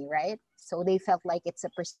dictionary, right? So they felt like it's a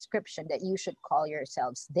prescription that you should call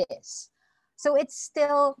yourselves this. So it's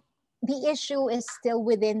still, the issue is still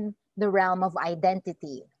within the realm of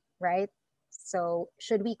identity, right? So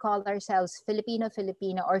should we call ourselves Filipino,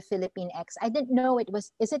 Filipina, or Philippine X? I didn't know it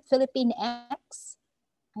was, is it Philippine X?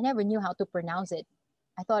 I never knew how to pronounce it.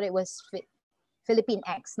 I thought it was Philippine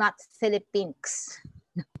X, not Philippinx.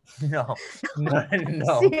 No, no.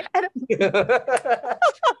 See,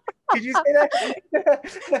 Did you say that?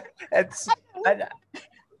 It's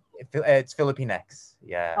Philippine-X.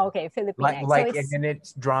 Yeah. Okay, Philippine-X. Like, so and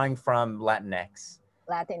it's drawing from Latinx.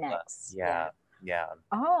 Latinx. Yeah.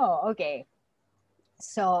 Oh, okay.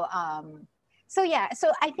 So, yeah.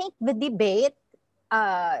 So I think the debate,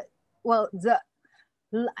 well,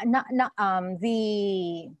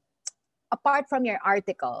 apart from your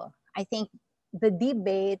article, I think the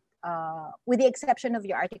debate, with the exception of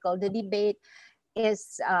your article, the debate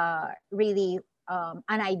is really an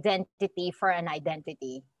identity for an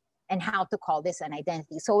identity, and how to call this an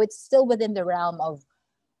identity. So it's still within the realm of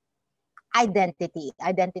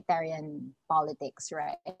identitarian politics,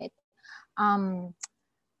 right? I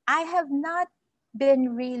have not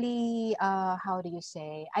been really, how do you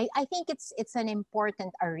say? I think it's an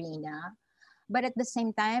important arena, but at the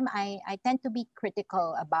same time, I tend to be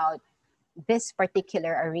critical about this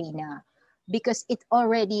particular arena, because it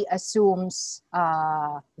already assumes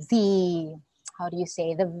the, how do you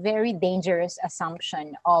say, the very dangerous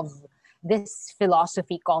assumption of this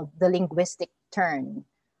philosophy called the linguistic turn,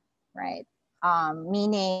 right?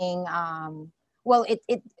 Meaning, well,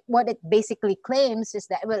 what it basically claims is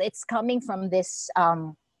that, well, it's coming from this,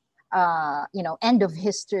 end of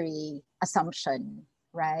history assumption,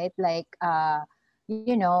 right? Like,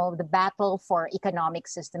 the battle for economic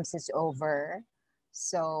systems is over.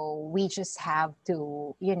 So we just have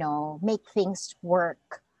to, make things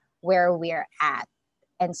work where we're at.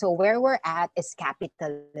 And so where we're at is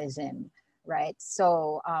capitalism, right?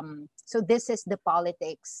 So, so this is the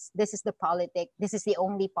politics. This is the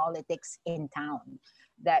only politics in town,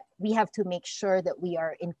 that we have to make sure that we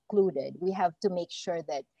are included. We have to make sure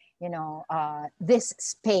that, this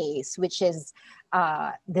space, which is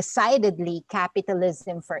decidedly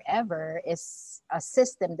capitalism forever, is a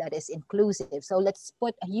system that is inclusive. So let's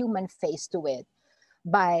put a human face to it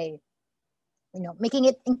by, making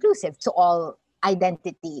it inclusive to all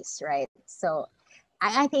identities, right? So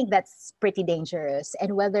I think that's pretty dangerous.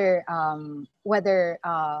 And whether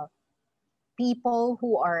people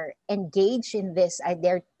who are engaged in this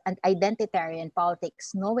identitarian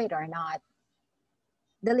politics know it or not,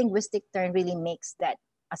 the linguistic turn really makes that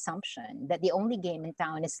assumption that the only game in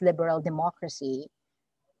town is liberal democracy,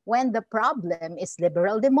 when the problem is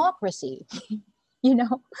liberal democracy.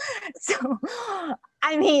 So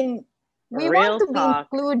I mean, we Real want to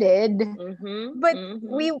talk. Be included, but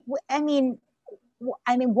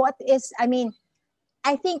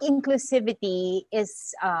I think inclusivity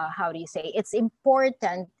is, how do you say, it's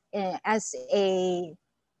important as a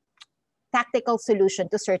tactical solution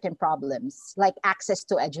to certain problems, like access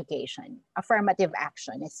to education. Affirmative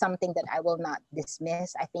action is something that I will not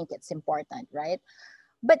dismiss. I think it's important, right?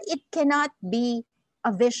 But it cannot be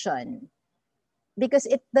a vision, because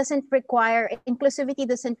it doesn't require, inclusivity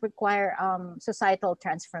doesn't require societal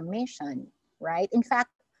transformation, right? In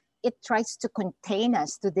fact, it tries to contain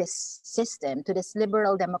us to this system, to this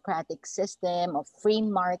liberal democratic system of free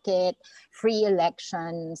market, free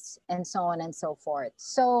elections, and so on and so forth.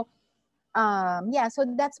 So, so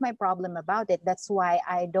that's my problem about it. That's why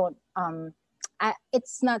I don't,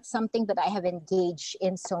 it's not something that I have engaged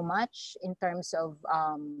in so much in terms of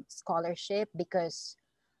scholarship, because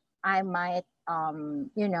I might,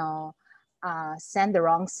 send the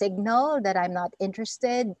wrong signal that I'm not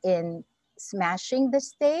interested in smashing the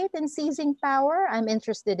state and seizing power. I'm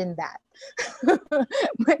interested in that.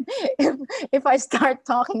 But if I start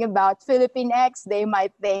talking about Philippine X, they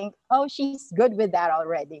might think, oh, she's good with that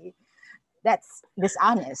already. That's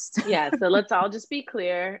dishonest. Yeah, so let's all just be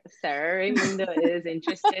clear. Sarah Raimundo is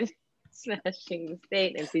interested in smashing the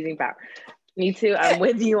state and seizing power. Me too. I'm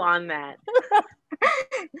with you on that.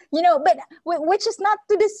 But which is not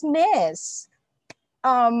to dismiss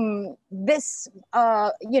this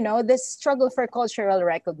this struggle for cultural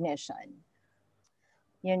recognition,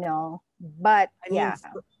 but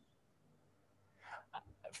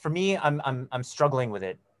for me, I'm struggling with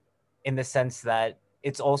it in the sense that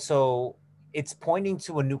it's pointing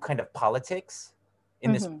to a new kind of politics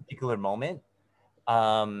in this particular moment,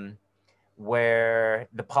 where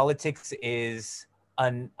the politics is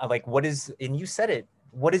what is, and you said it,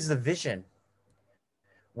 what is the vision?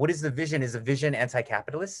 What is the vision? Is the vision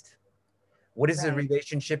anti-capitalist? What is the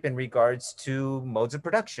relationship in regards to modes of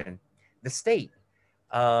production, the state?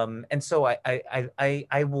 And so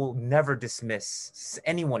I will never dismiss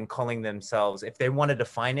anyone calling themselves, if they want to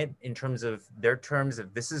define it in terms of their terms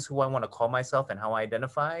of this is who I want to call myself and how I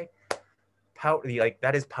identify,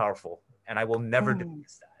 that is powerful, and I will never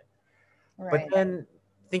dismiss that. But then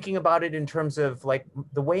thinking about it in terms of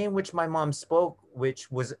the way in which my mom spoke, which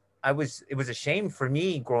was, it was a shame for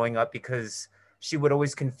me growing up, because she would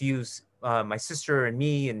always confuse my sister and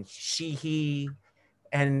me and she, he,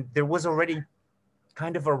 and there was already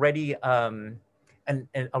a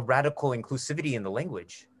radical inclusivity in the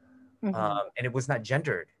language, and it was not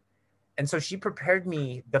gendered. And so she prepared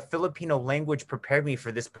me, the Filipino language prepared me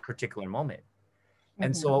for this particular moment.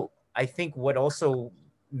 And so I think what also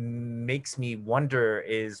makes me wonder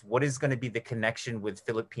is what is going to be the connection with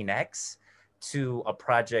Philippine X to a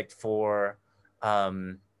project for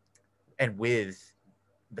and with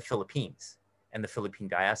the Philippines and the Philippine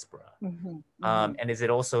diaspora. And is it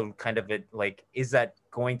also kind of is that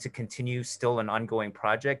going to continue still an ongoing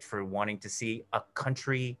project for wanting to see a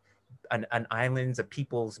country, an islands, a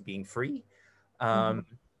peoples being free? And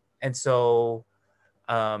so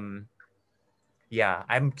I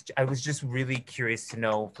was just really curious to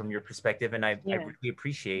know from your perspective, and I really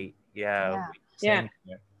appreciate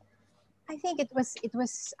I think it was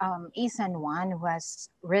E. San Juan who has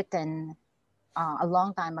written a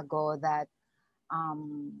long time ago that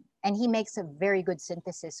and he makes a very good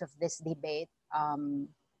synthesis of this debate,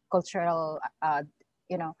 cultural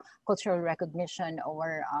cultural recognition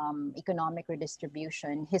or economic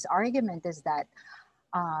redistribution. His argument is that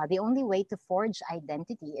the only way to forge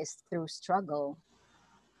identity is through struggle.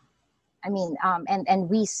 I mean, and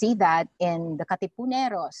we see that in the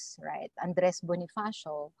Katipuneros, right? Andres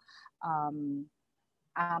Bonifacio.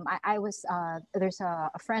 I was, there's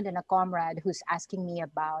a friend and a comrade who's asking me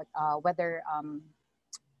about whether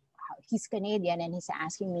he's Canadian, and he's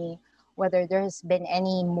asking me whether there's been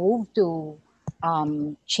any move to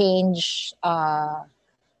change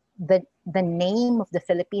the name of the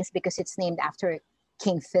Philippines, because it's named after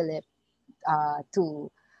King Philip,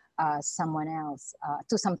 to someone else,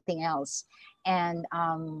 to something else. And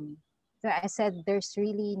so I said there's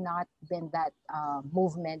really not been that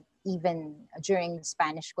movement even during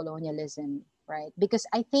Spanish colonialism, right? Because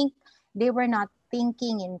I think they were not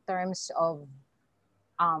thinking in terms of,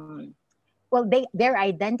 their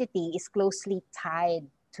identity is closely tied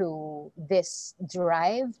to this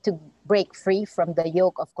drive to break free from the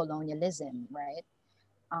yoke of colonialism, right?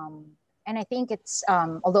 And I think it's,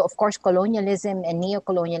 although of course colonialism and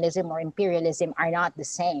neocolonialism or imperialism are not the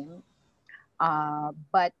same,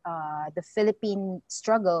 but the Philippine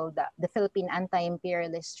struggle, the Philippine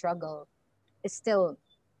anti-imperialist struggle is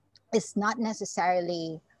not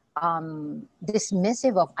necessarily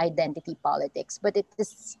dismissive of identity politics, but it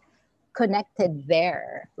is connected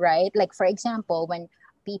there, right? Like, for example, when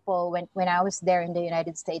I was there in the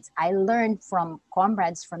United States, I learned from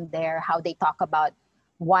comrades from there how they talk about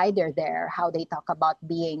why they're there, how they talk about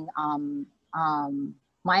being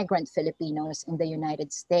migrant Filipinos in the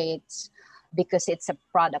United States, because it's a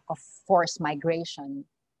product of forced migration.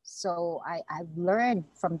 So I've learned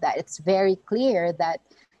from that. It's very clear that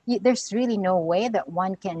there's really no way that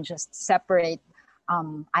one can just separate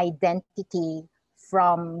identity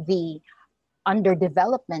from the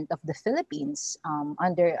underdevelopment of the Philippines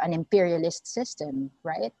under an imperialist system,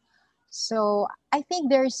 right? So I think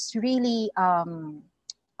there's really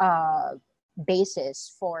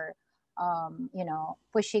basis for you know,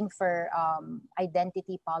 pushing for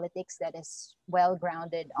identity politics that is well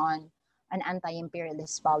grounded on an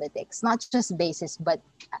anti-imperialist politics, not just basis, but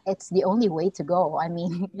it's the only way to go. I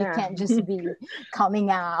mean, you can't just be coming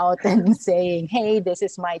out and saying, hey, this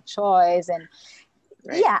is my choice. And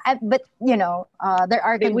yeah, but you know, there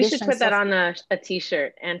are conditions. We should put that on a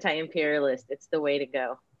t-shirt, anti-imperialist. It's the way to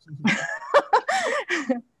go.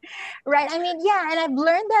 Right. I mean, yeah, and I've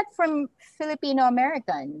learned that from Filipino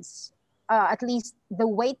Americans, at least the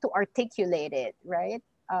way to articulate it, right?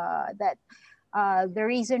 That the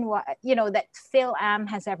reason why, you know, that PhilAm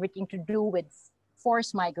has everything to do with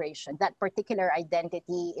forced migration. That particular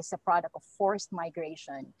identity is a product of forced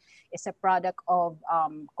migration. It's a product of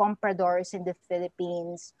compradors in the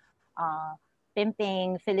Philippines,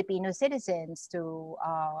 pimping Filipino citizens to,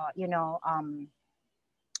 you know,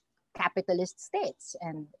 capitalist states.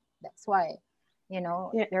 And that's why, you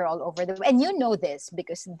know, they're all over the, and you know this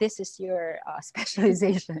because this is your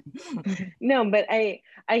specialization. No, but I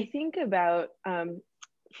think about,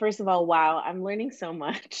 first of all, wow, I'm learning so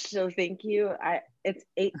much. So thank you. It's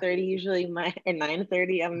 8:30 usually, and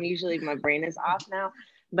 9:30, I'm usually, my brain is off now,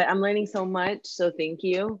 but I'm learning so much. So thank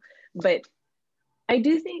you. But I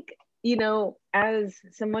do think, you know, as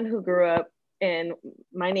someone who grew up, and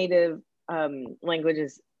my native language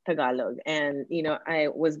is Tagalog, and you know, I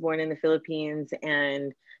was born in the Philippines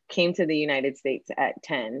and came to the United States at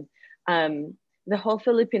 10. The whole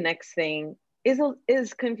Filipinx thing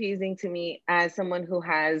is confusing to me as someone who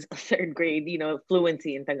has a third grade, you know,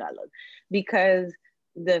 fluency in Tagalog, because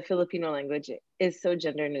the Filipino language is so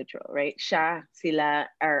gender neutral, right? Siya, sila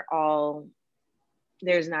are all,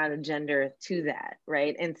 there's not a gender to that,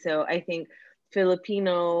 right? And so I think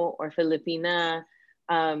Filipino or Filipina,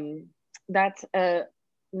 that's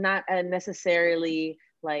not a necessarily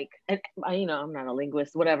like, and you know, I'm not a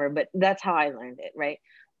linguist, whatever, but that's how I learned it, right?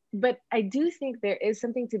 But I do think there is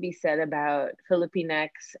something to be said about Filipinx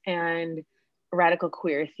and radical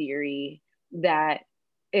queer theory that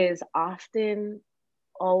is often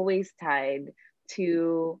always tied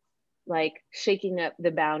to like shaking up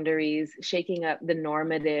the boundaries, shaking up the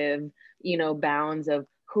normative, you know, bounds of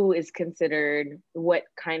who is considered what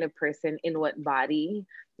kind of person in what body,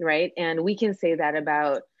 right? And we can say that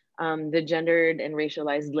about the gendered and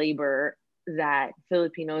racialized labor that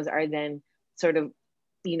Filipinos are then sort of,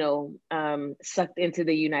 you know, sucked into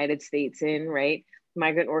the United States in, right?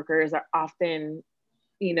 Migrant workers are often,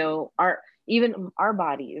 you know, even our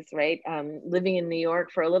bodies, right? Living in New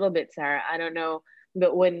York for a little bit, Sarah, I don't know,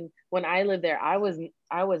 but when I lived there, I was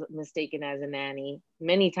mistaken as a nanny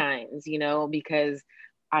many times, you know, because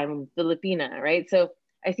I'm Filipina, right? So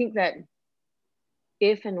I think that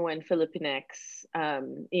if and when Filipinx,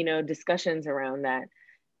 you know, discussions around that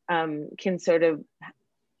can sort of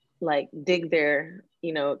like dig their,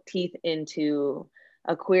 you know, teeth into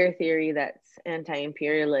a queer theory that's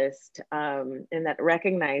anti-imperialist, and that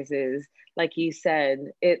recognizes, like you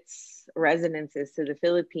said, its resonances to the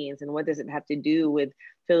Philippines and what does it have to do with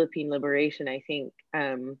Philippine liberation. I think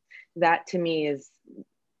that to me is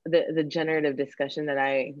the generative discussion that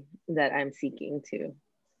I'm sequing to.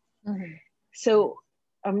 Mm-hmm. So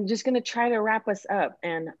I'm just going to try to wrap us up,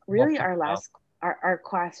 and really our last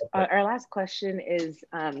question is,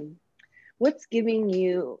 what's giving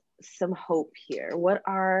you some hope here? What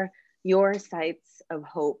are your sites of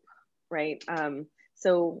hope, right?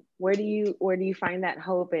 So where do you find that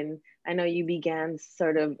hope? And I know you began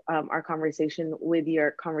sort of our conversation with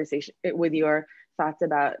your thoughts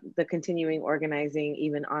about the continuing organizing,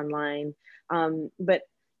 even online. But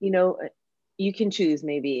you know, you can choose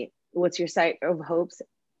maybe what's your site of hopes,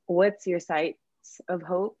 what's your sites of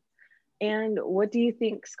hope, and what do you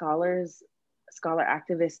think scholar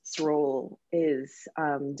activists' role is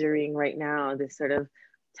during right now, this sort of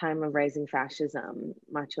time of rising fascism,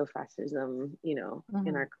 macho fascism, you know, mm-hmm.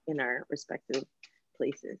 in our respective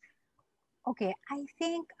places? Okay, I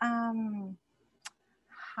think how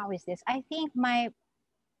is this? I think my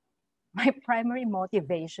primary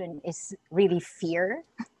motivation is really fear.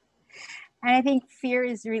 And I think fear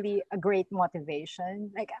is really a great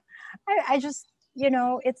motivation. Like I just, you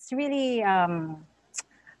know, it's really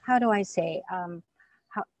how do I say?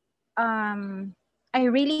 I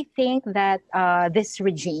really think that this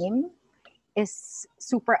regime is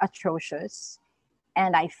super atrocious,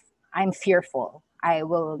 and I'm fearful. I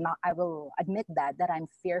will admit that I'm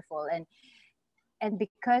fearful, and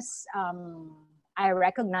because I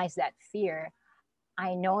recognize that fear,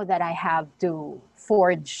 I know that I have to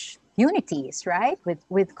forge unities, right,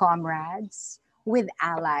 with comrades, with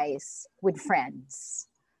allies, with friends.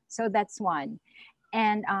 So that's one.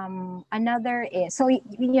 And another is, so,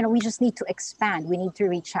 you know, we just need to expand. We need to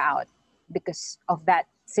reach out. because of that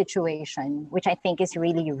situation, which I think is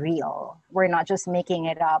really real. We're not just making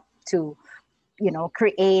it up to,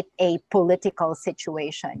 create a political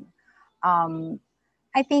situation.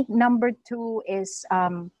 I think number two is,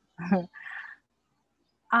 the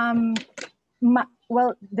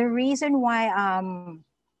reason why I'm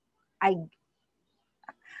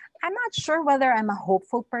not sure whether I'm a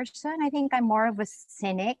hopeful person. I think I'm more of a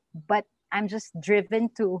cynic, but I'm just driven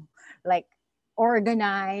to like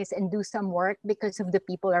organize and do some work because of the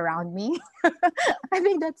people around me. I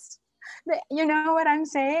think that's, you know what I'm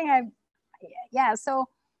saying? So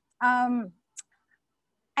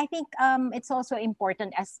I think it's also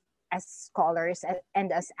important as scholars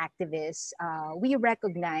and as activists, we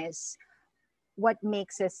recognize what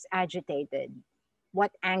makes us agitated,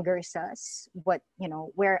 what angers us,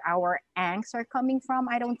 where our angst are coming from.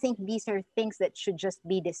 I don't think these are things that should just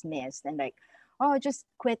be dismissed and like, oh, just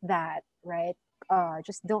quit that, right?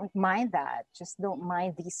 Just don't mind that. Just don't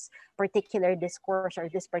mind this particular discourse or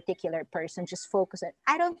this particular person. Just focus on.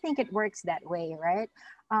 I don't think it works that way, right?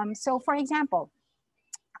 So, for example,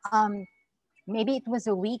 maybe it was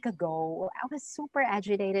a week ago, I was super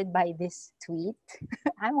agitated by this tweet.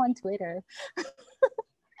 I'm on Twitter.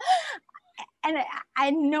 And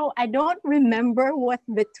I know I don't remember what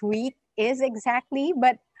the tweet is exactly,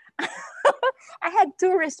 but I had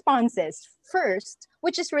two responses. First,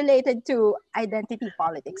 which is related to identity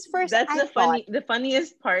politics. First, that's the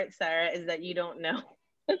funniest part, Sarah, is that you don't know.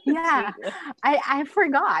 Yeah, I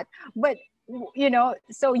forgot. But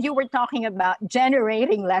so you were talking about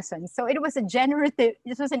generating lessons. So it was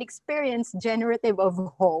this was an experience generative of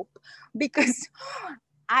hope, because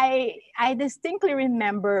I distinctly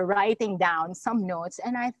remember writing down some notes,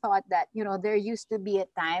 and I thought that, there used to be a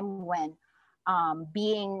time when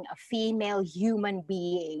being a female human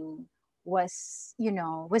being was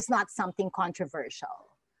not something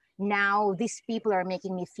controversial. Now these people are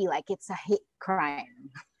making me feel like it's a hate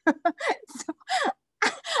crime. So,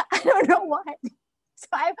 I don't know why.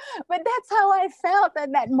 But that's how I felt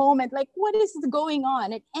at that moment. Like, what is going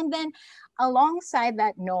on? And then alongside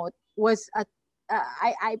that note was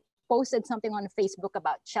I posted something on Facebook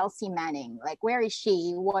about Chelsea Manning. Like, where is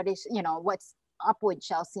she? What's up with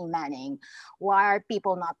Chelsea Manning? Why are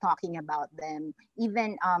people not talking about them?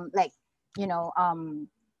 Even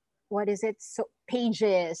what is it? So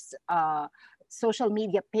pages, social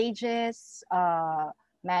media pages,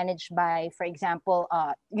 managed by, for example,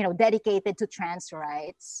 dedicated to trans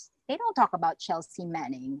rights. They don't talk about Chelsea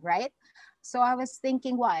Manning, right? So I was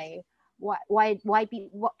thinking, why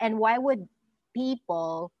people, and why would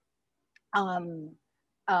people who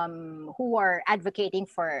are advocating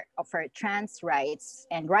for trans rights,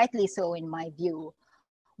 and rightly so in my view,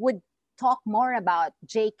 would talk more about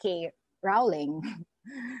J.K. Rowling,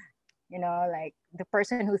 like the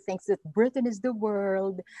person who thinks that Britain is the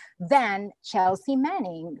world, than Chelsea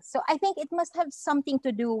Manning. So I think it must have something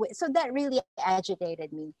to do with, so that really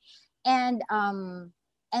agitated me. And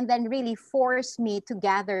then really forced me to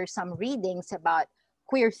gather some readings about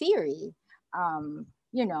queer theory,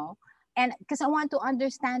 and because I want to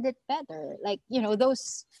understand it better, like,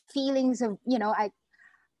 those feelings of,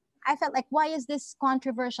 I felt like, why is this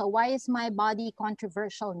controversial? Why is my body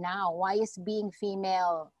controversial now? Why is being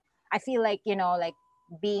female, I feel like,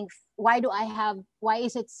 why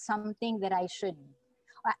is it something that I should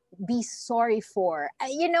be sorry for?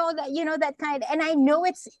 That kind, and I know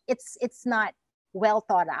it's not well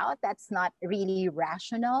thought out. That's not really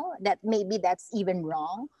rational. That maybe that's even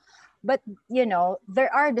wrong. But,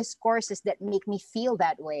 there are discourses that make me feel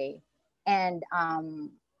that way. And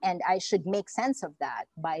I should make sense of that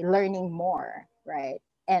by learning more, right?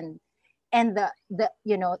 And the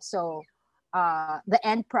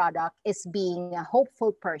end product is being a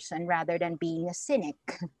hopeful person rather than being a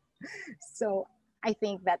cynic. So I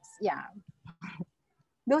think that's,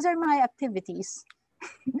 those are my activities.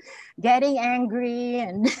 Getting angry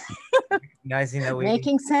and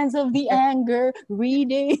making sense of the anger,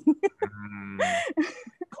 reading.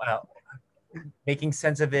 Wow. Making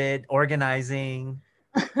sense of it, organizing,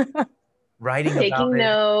 writing, taking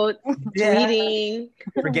notes, tweeting,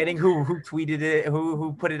 forgetting who tweeted it,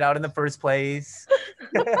 who put it out in the first place.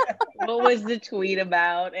 What was the tweet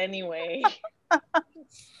about anyway?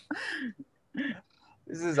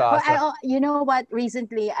 This is awesome. Well, you know what?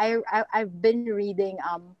 Recently, I've been reading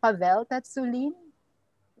Pavel Tsatsouline.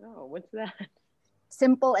 Oh, what's that?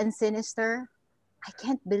 Simple and Sinister. I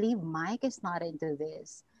can't believe Mike is not into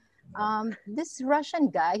this. This Russian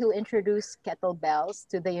guy who introduced kettlebells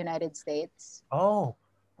to the United States. Oh,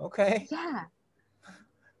 okay. Yeah.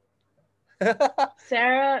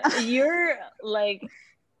 Sarah, you're like,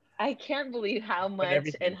 I can't believe how much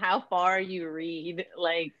and how far you read.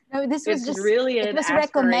 Like, no, this was just really it was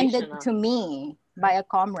recommended to me by a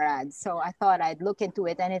comrade, so I thought I'd look into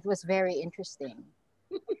it, and it was very interesting.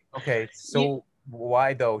 Okay, so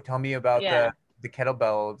why though? Tell me about the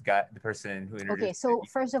kettlebell guy, the person who introduced. Okay, so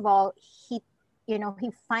first of all, he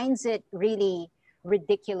finds it really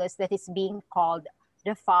ridiculous that it's being called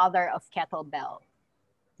the father of kettlebell.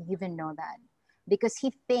 Do you even know that? Because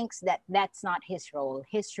he thinks that that's not his role.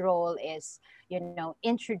 His role is,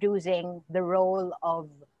 introducing the role of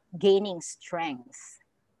gaining strength,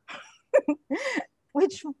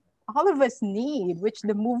 which all of us need, which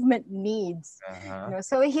the movement needs.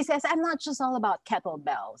 So he says, I'm not just all about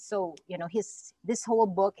kettlebell. So, this whole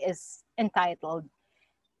book is entitled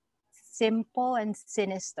Simple and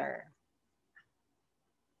Sinister.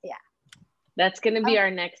 Yeah. That's going to be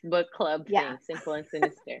our next book club thing, Simple and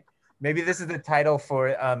Sinister. Maybe this is the title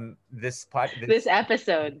for this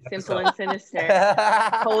episode, Simple and Sinister,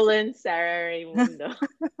 Sarah Raimundo.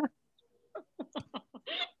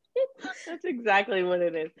 That's exactly what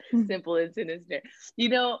it is, Simple and Sinister.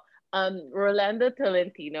 Rolando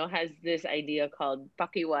Tolentino has this idea called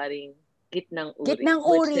pakiwaring gitnang uri. Gitnang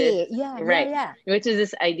uri, yeah. Which is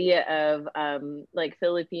this idea of like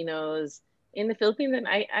Filipinos in the Philippines, and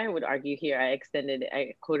I would argue here, I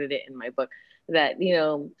quoted it in my book, that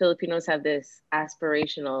Filipinos have this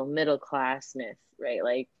aspirational middle classness, right?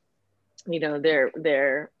 Like,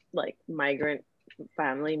 they're like migrant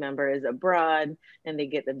family members abroad, and they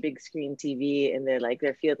get the big screen TV, and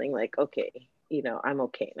they're feeling like, okay, I'm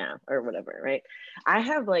okay now, or whatever, right? I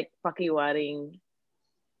have like pakiwaring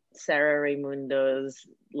Sarah Raimundo's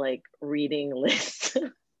like reading list.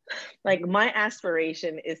 Like, my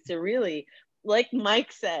aspiration is to really, like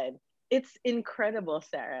Mike said, it's incredible,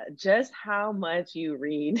 Sarah, just how much you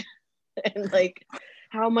read and like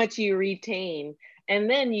how much you retain. And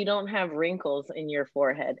then you don't have wrinkles in your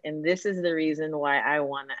forehead. And this is the reason why I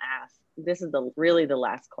want to ask. This is really the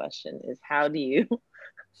last question, is how do you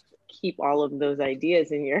keep all of those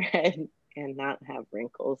ideas in your head and not have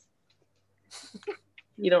wrinkles?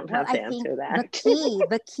 You don't have to answer that.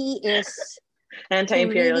 The key is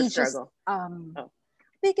anti-imperialist struggle.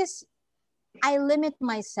 Because I limit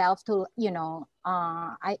myself to,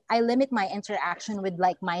 I limit my interaction with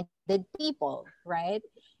like-minded people, right?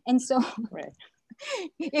 And so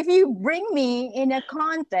if you bring me in a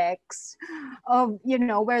context of,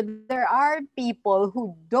 where there are people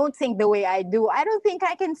who don't think the way I do, I don't think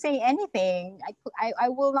I can say anything. I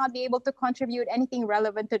will not be able to contribute anything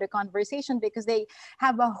relevant to the conversation, because they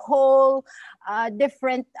have a whole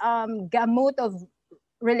different gamut of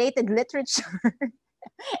related literature.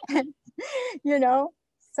 And,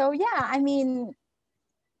 so yeah, I mean,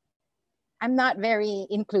 I'm not very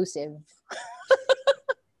inclusive.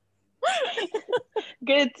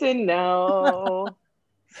 Good to know.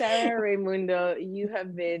 Sarah Raimundo, you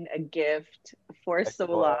have been a gift for so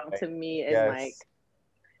long to me and Mike.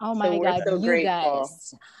 Oh my God, so you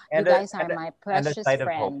guys. You guys are my precious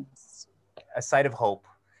friends. A sight of hope.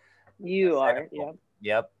 You are, yeah.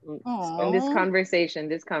 Yep. And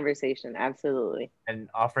this conversation, absolutely. And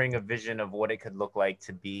offering a vision of what it could look like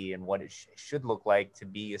to be, and what it should look like to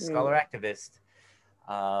be a scholar activist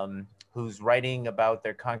who's writing about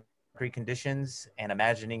their concrete conditions and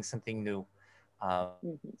imagining something new.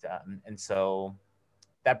 And so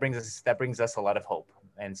that brings us a lot of hope.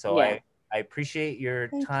 And so I appreciate your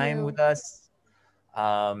time with us,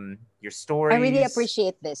 your stories. I really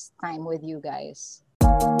appreciate this time with you guys.